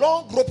has a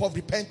long rope of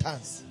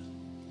repentance.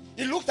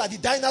 He looked at the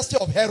dynasty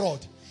of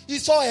Herod. He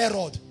saw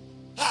Herod.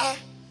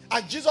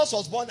 And Jesus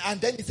was born, and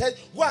then he said,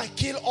 "Go and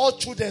kill all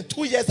children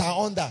 2 years and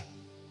under."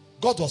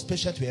 God was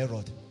patient with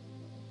Herod.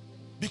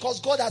 Because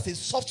God has a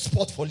soft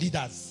spot for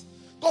leaders.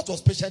 God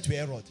was patient with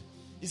Herod.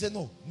 He said,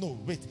 no,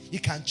 wait,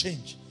 it can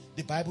change.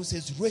 The Bible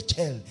says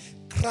Rachel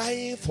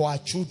crying for her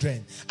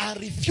children and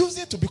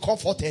refusing to be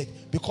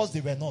comforted because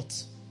they were not.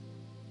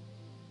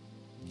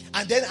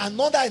 And then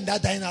another in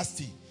that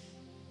dynasty,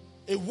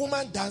 a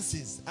woman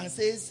dances and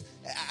says,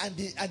 and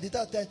the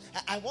doctor,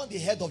 "I want the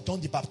head of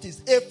John the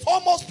Baptist," a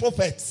foremost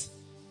prophet.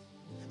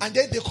 And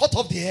then they cut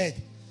off the head.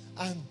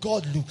 And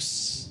God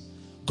looks.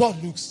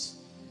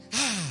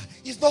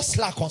 He's not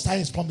slack concerning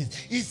his promise.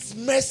 His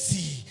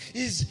mercy,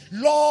 his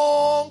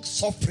long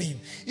suffering,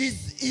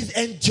 his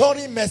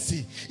enduring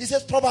mercy. He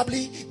says,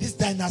 probably this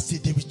dynasty,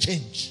 they will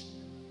change.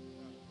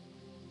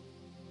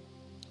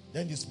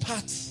 Then this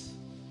part,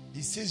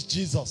 he sees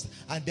Jesus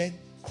and then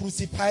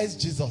crucifies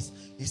Jesus.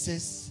 He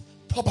says,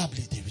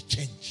 probably they will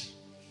change.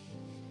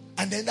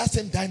 And then that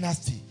same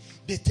dynasty,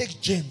 they take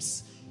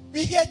James.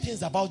 We hear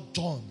things about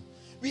John.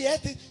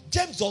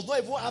 James does not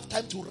even have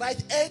time to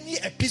write any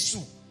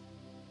epistle.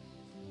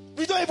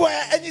 We don't even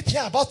hear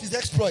anything about his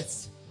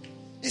exploits.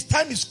 His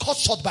time is cut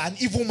short by an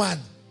evil man.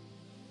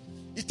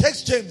 He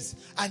takes James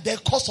and then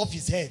cuts off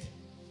his head.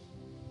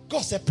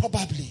 God said,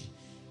 probably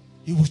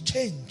he will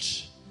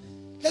change.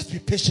 Let's be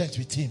patient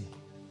with him.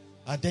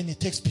 And then he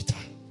takes Peter.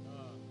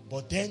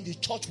 But then the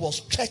church was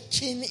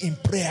stretching in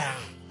prayer.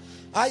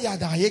 Then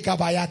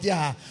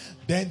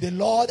the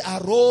Lord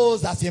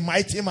arose as a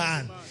mighty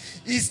man.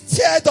 He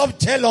stirred up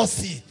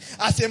jealousy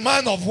as a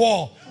man of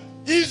war.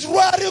 He's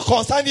really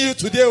concerning you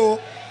today.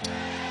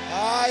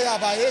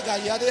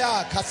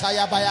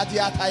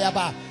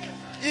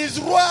 He's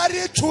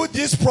roaring through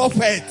this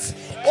prophet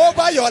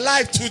over your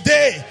life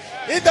today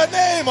in the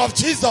name of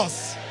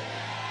Jesus.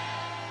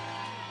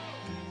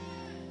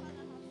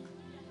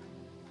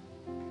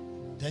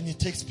 Then he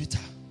takes Peter.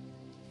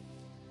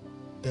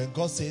 Then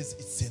God says,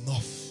 it's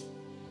enough.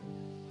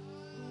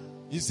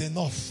 It's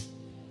enough.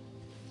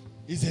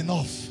 It's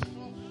enough.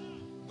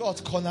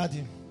 God cornered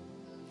him.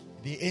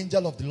 The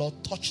angel of the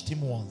Lord touched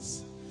him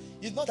once.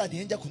 It's not that the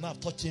angel could not have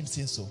touched him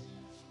since so,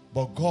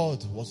 but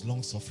God was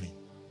long suffering.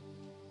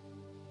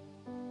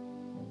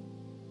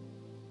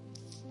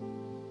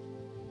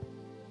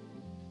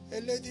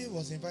 A lady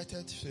was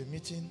invited to a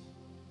meeting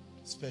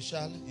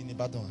special in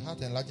Ibadan. Had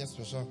the largest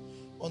special,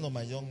 one of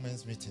my young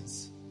men's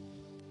meetings.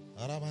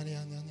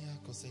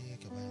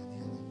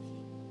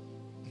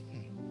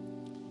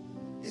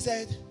 He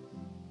said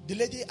the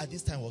lady at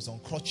this time was on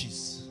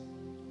crutches,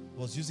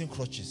 was using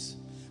crutches,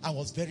 and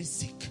was very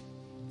sick,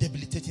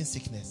 debilitating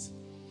sickness.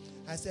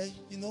 I said,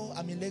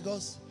 I'm in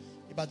Lagos,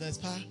 Ibadan is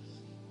far.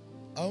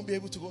 I won't be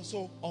able to go.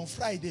 So on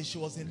Friday, she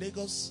was in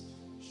Lagos.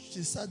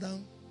 She sat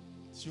down.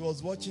 She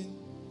was watching.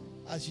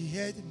 As she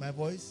heard my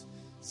voice,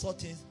 saw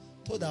things,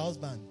 told her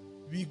husband,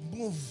 we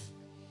move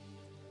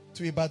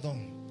to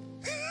Ibadan.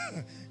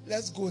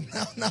 Let's go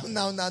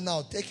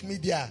now. Take me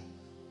there.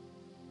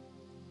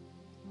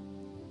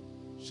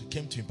 She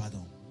came to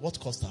Ibadan. What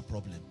caused her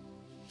problem?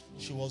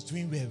 She was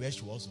doing well where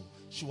she was.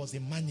 She was a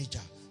manager,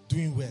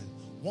 doing well.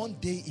 One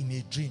day in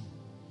a dream,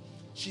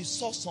 she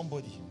saw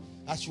somebody.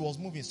 As she was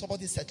moving,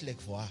 somebody set leg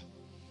for her.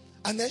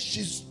 And then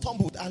she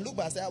stumbled and looked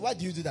back and said, why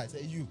do you do that? I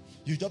said, you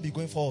just be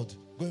going forward,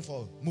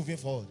 moving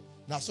forward.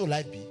 Now, so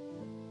life be.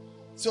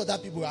 So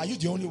that people, are you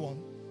the only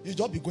one? You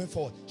just be going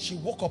forward. She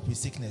woke up with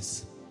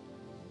sickness.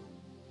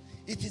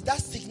 It is that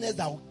sickness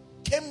that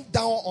came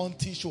down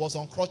until she was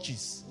on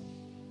crutches.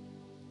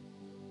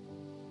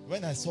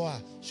 When I saw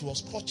her, she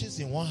was crutches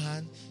in one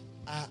hand.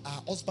 Her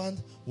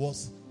husband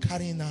was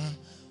carrying her,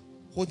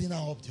 holding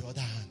her up the other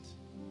hand.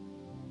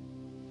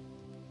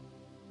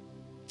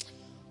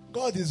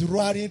 God is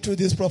roaring through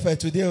this prophet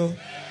today.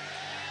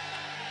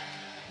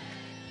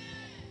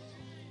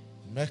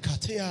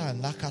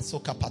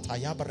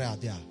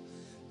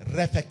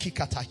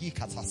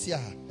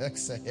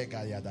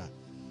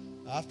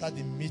 After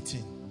the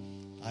meeting,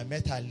 I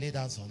met her, laid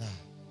hands on her.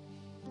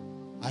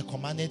 I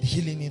commanded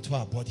healing into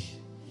her body.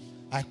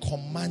 I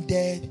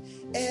commanded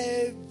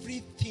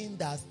everything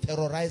that's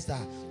terrorized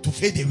her to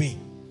fade away.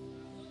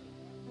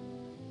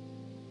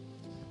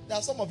 There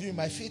are some of you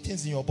might feel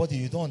things in your body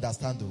you don't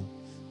understand though.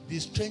 The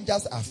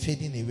strangers are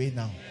fading away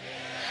now.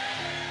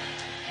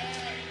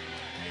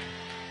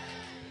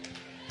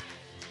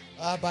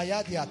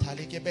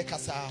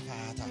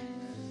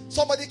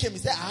 Somebody came and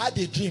said, I had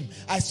a dream.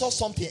 I saw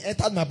something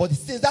entered my body.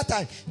 Since that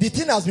time, the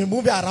thing has been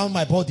moving around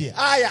my body.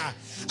 I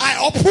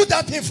uproot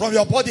that thing from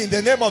your body in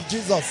the name of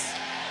Jesus.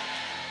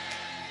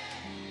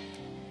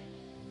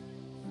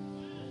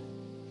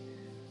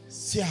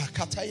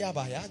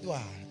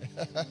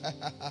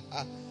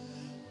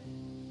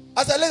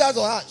 As I laid hands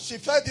on her, she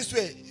felt this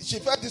way.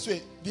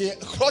 The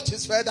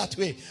crutches fell that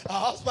way. Her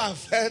husband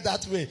fell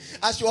that way.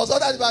 As she was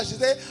on that bed, she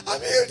said,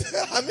 I'm healed.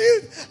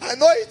 I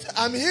know it.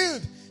 I'm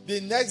healed.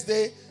 The next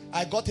day,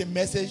 I got a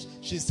message.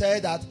 She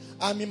said that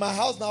I'm in my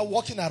house now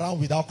walking around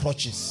without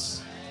crutches.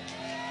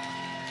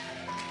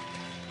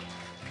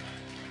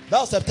 That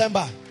was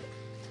September.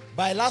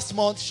 By last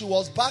month, she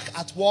was back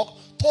at work,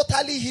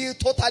 totally healed,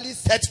 totally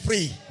set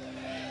free.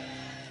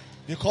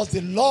 Because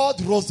the Lord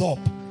rose up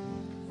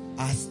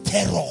as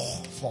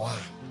terror for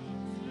her.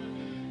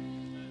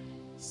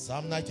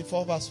 Psalm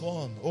 94 verse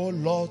 1. O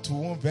Lord, to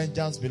whom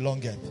vengeance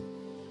belongeth.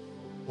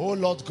 O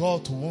Lord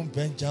God, to whom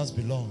vengeance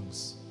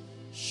belongs.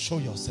 Show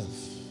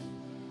yourself.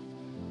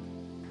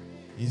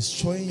 He's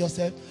showing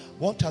yourself.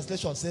 One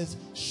translation says,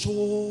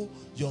 show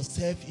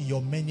yourself in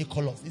your many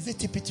colors. Is it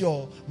TPT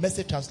or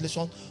Message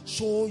translation?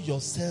 Show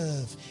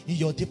yourself in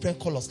your different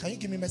colors. Can you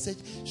give me a message?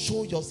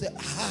 Show yourself.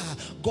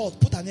 God,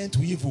 put an end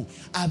to evil.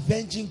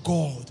 Avenging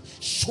God.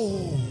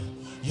 Show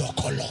your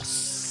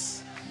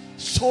colors.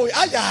 Show.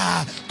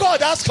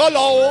 God has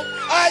color.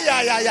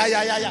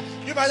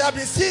 You might have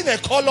been seeing a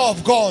color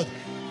of God,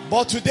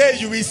 but today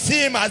you will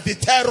see him as the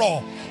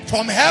terror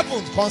from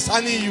heaven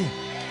concerning you.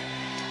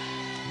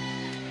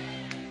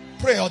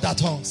 Pray other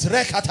tongues.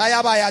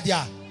 Rekataya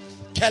bayadia.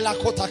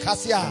 Kelakota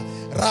kasia.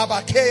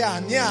 Rabakea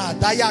nya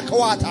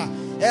dayakwata.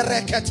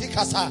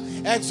 Ereketikasa.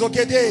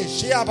 Exogede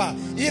shiaba.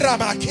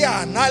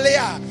 Iramakea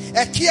nalea.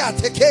 Ekia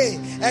teke.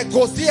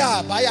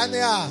 Egozia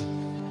bayanea.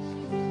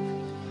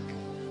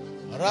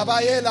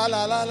 Rabaye la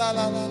la la la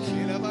la la.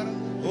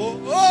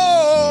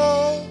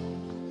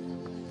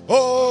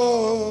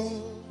 Oh.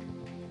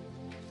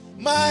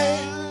 My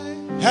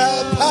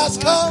help has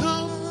come.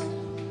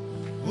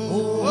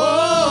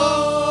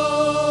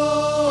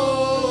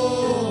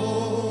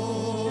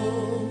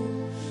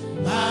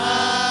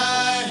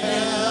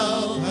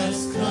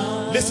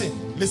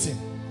 Listen.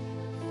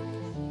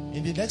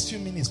 In the next few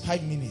minutes,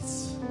 5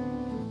 minutes,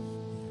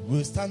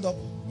 we'll stand up,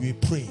 we'll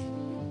pray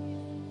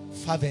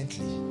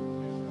fervently.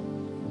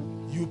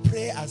 You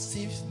pray as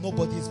if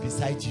nobody is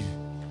beside you,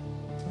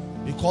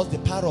 because the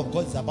power of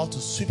God is about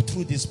to sweep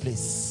through this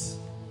place.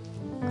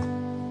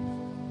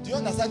 Do you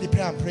understand the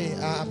prayer I'm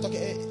praying? I'm talking.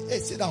 Hey,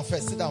 sit down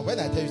first. Sit down. When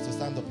I tell you to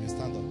stand up, you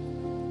stand up.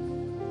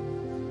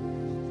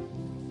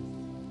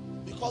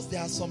 Because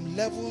there are some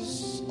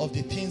levels of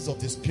the things of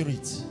the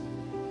spirit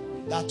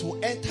that will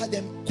enter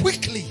them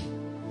quickly.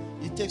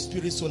 It takes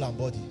spirit, soul, and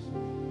body.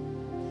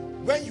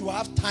 When you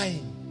have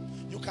time,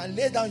 you can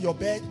lay down your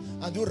bed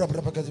and do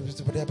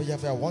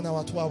 1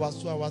 hour, 2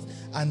 hours,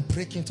 and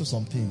break into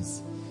some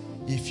things.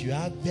 If you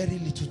have very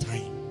little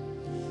time,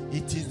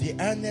 it is the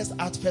earnest,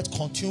 heartfelt,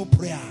 continual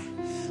prayer.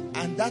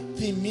 And that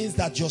thing means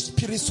that your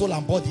spirit, soul,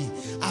 and body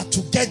are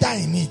together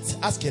in it.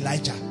 Ask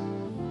Elijah.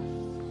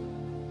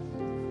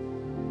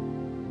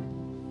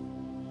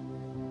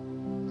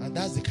 And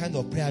that's the kind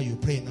of prayer you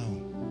pray now.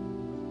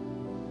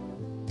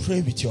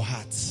 Pray with your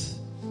heart.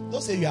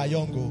 Don't say you are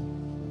young.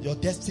 Your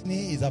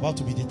destiny is about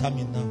to be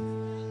determined now.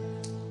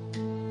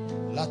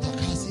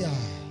 Latakasia,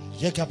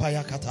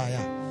 Yekapaya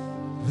Kataya,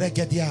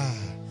 Regedia,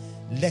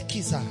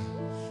 Lekisa,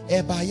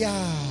 Ebaya.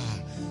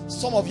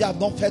 Some of you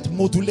have not felt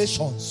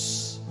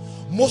motions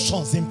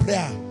in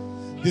prayer.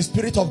 The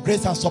spirit of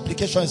grace and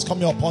supplication is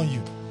coming upon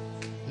you.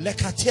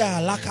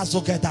 Lekatia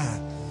lakazogeda.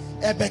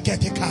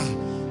 Ebegetika.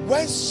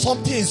 When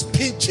something is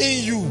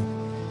pinching you,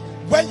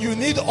 when you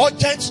need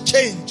urgent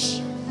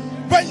change,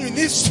 when you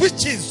need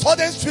switches,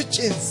 sudden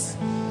switches,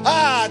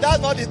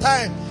 that's not the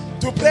time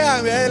to pray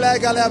and be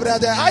like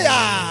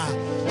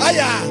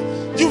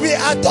you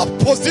will adopt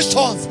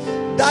positions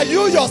that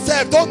you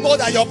yourself don't know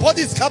that your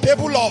body is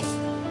capable of.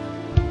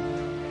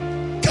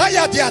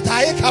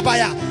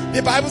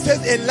 The Bible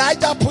says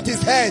Elijah put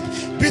his head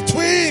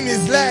between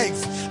his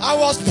legs. I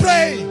was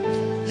praying.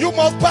 You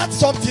must bat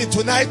something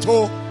tonight,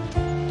 oh.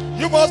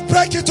 You must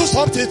break into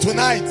something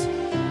tonight.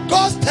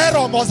 God's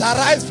terror must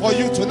arise for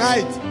you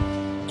tonight.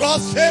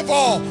 God's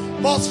favor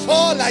must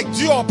fall like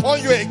dew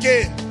upon you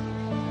again.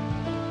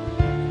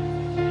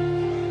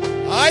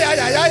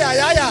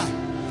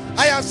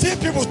 I am seeing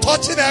people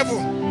touching heaven.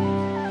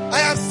 I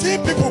am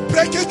seeing people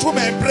breaking through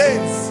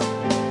membranes.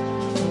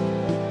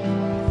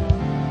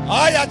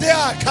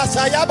 Ayadea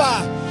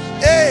kasayaba.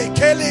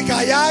 Keli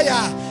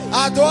gayaya.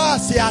 Adoa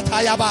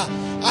siatayaba.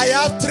 I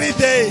have 3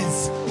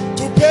 days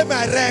to pay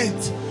my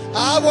rent.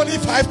 I have only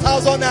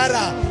 5,000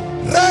 naira.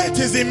 Rent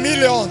is in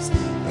millions.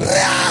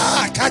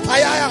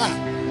 Katayaya.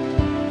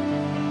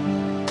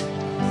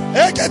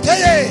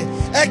 Eketeye.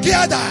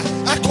 Egiada.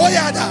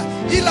 Akoyada.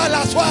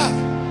 Ilalaswa.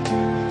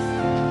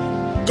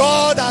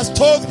 God has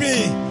told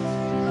me,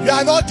 you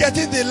are not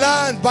getting the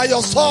land by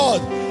your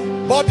sword,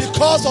 but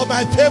because of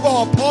my favor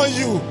upon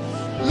you.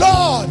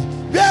 Lord,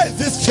 where is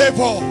this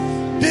favor?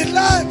 The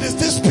land is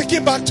still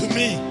speaking back to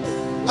me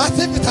as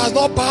if it has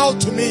not bowed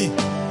to me.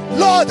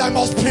 Lord, I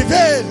must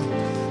prevail.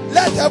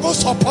 Let heaven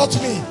support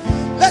me.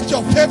 Let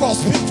your favor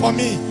speak for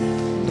me.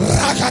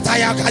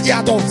 Rakataya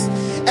kadiados.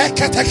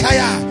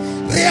 Eketekaya.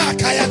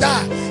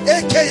 Riakayada.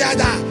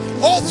 Ekeyada.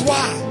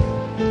 Ozwa.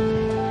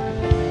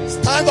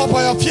 Stand up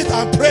on your feet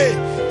and pray.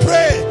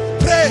 Pray.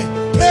 Pray.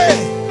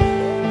 Pray.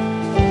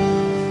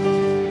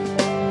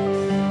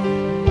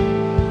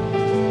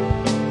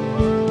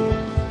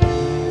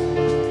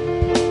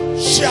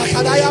 You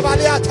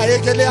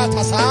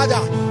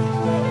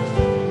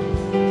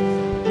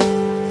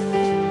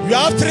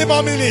have 3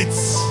 more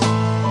minutes.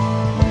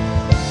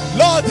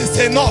 Lord, it's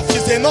enough.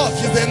 It's enough.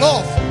 It's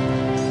enough.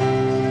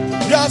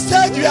 You have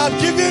said you have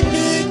given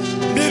me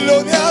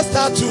millionaire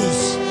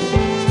status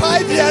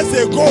 5 years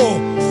ago.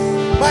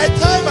 My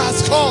time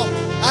has come.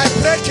 I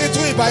break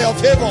into it by your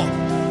favor.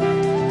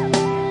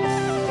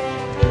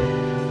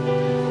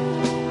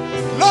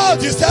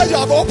 Lord, you said you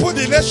have opened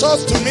the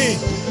nations to me.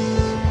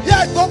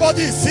 Yet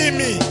nobody is seeing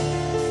me.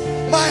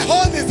 My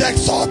horn is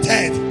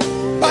exalted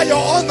by your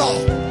honor.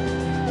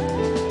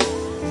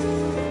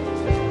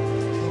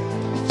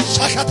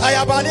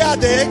 Shakataya balia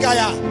de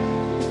egaya.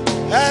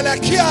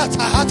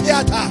 Elekiata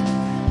hatiata.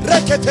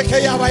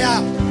 Reketekeya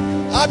baya.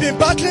 I've been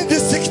battling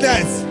this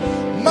sickness,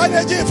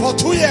 managing for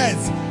 2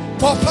 years,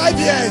 for 5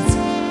 years,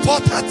 for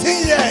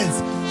 13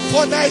 years,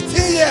 for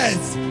 19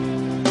 years.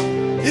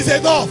 It's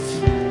enough.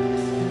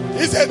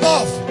 It's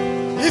enough.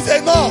 It's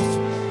enough.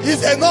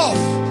 It's enough.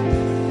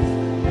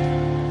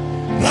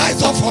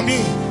 Rise up for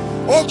me,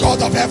 O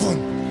God of heaven.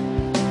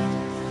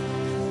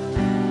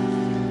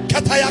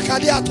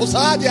 Katayakalia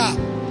tosadia.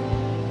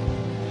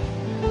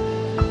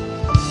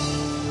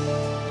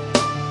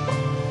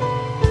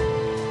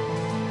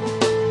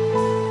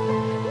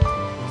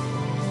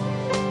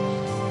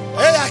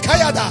 Hey,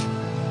 Akayada.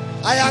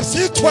 I have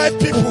seen 12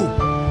 people.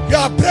 You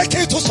are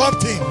breaking to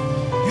something.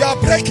 You are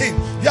breaking.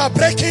 You are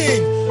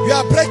breaking. You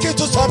are breaking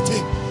to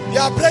something. You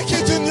are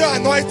breaking to new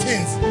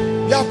anointings.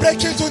 You are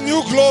breaking to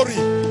new glory.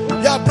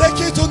 You are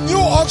breaking to new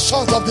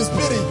auctions of the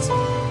Spirit.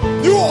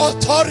 New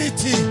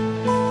authority.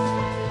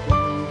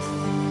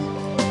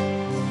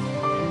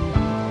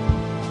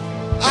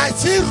 I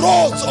see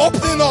roads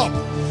opening up.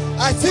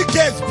 I see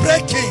gates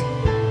breaking.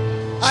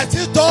 I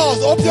see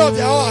doors opening of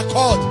their own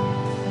accord.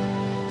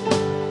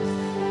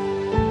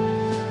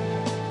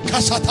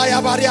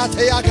 Kashataya Baria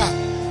Teyaga.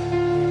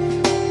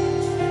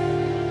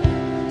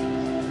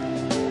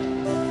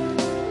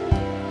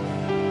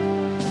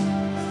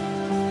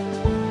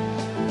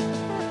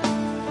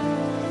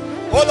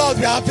 Oh Lord,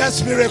 we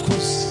harvest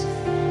miracles.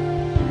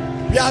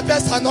 We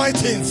harvest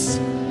anointings,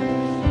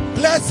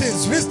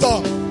 blessings,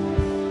 wisdom.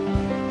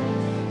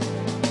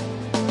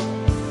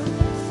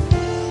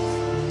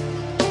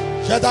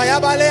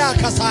 Shadayabalea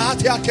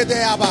Kasahatia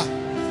Kedeaba.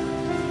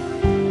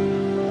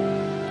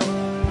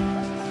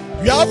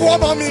 We have 1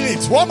 more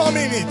minute. 1 more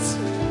minute.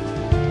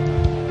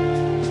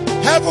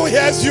 Heaven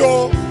hears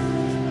you.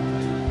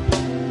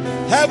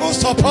 Heaven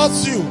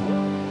supports you.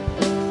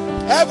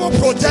 Heaven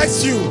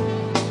protects you.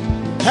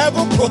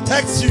 Heaven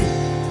protects you.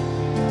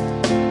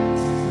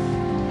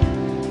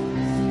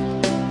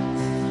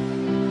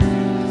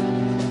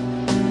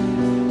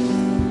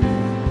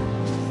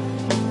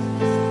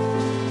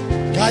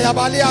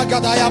 Gayabalia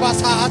Gadayaba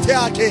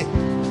Sahateake.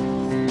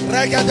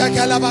 Regada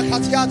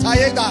Galabakatia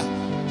Tayeda.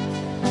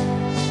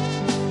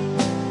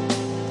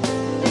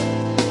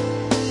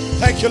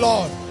 Thank you,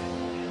 Lord.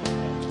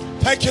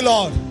 Thank you,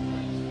 Lord.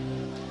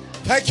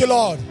 Thank you,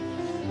 Lord.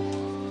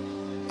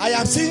 I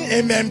am seeing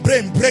a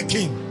membrane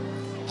breaking.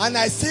 And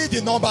I see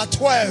the number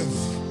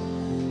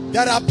 12.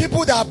 There are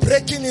people that are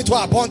breaking into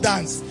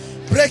abundance,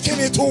 breaking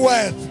into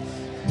wealth,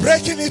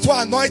 breaking into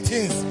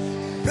anointings,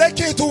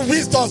 breaking into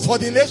wisdoms for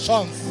the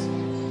nations.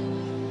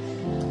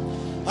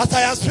 As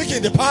I am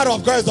speaking, the power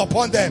of God is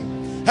upon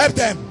them. Help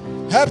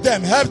them, help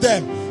them, help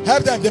them,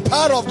 help them. The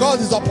power of God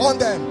is upon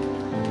them.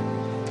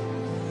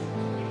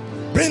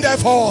 Bring them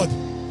forward.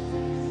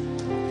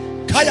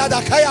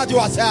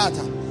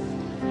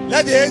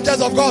 Let the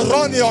angels of God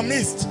run in your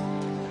midst.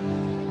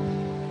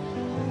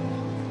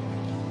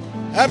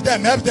 Help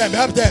them, help them,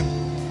 help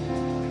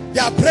them. They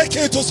are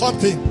breaking into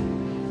something.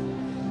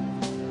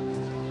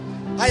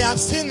 I have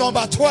seen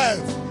number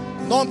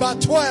 12. Number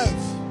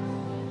 12.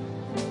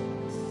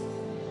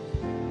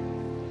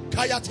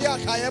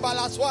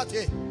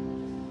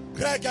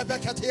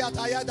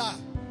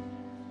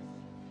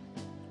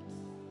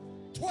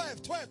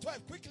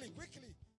 12, quickly.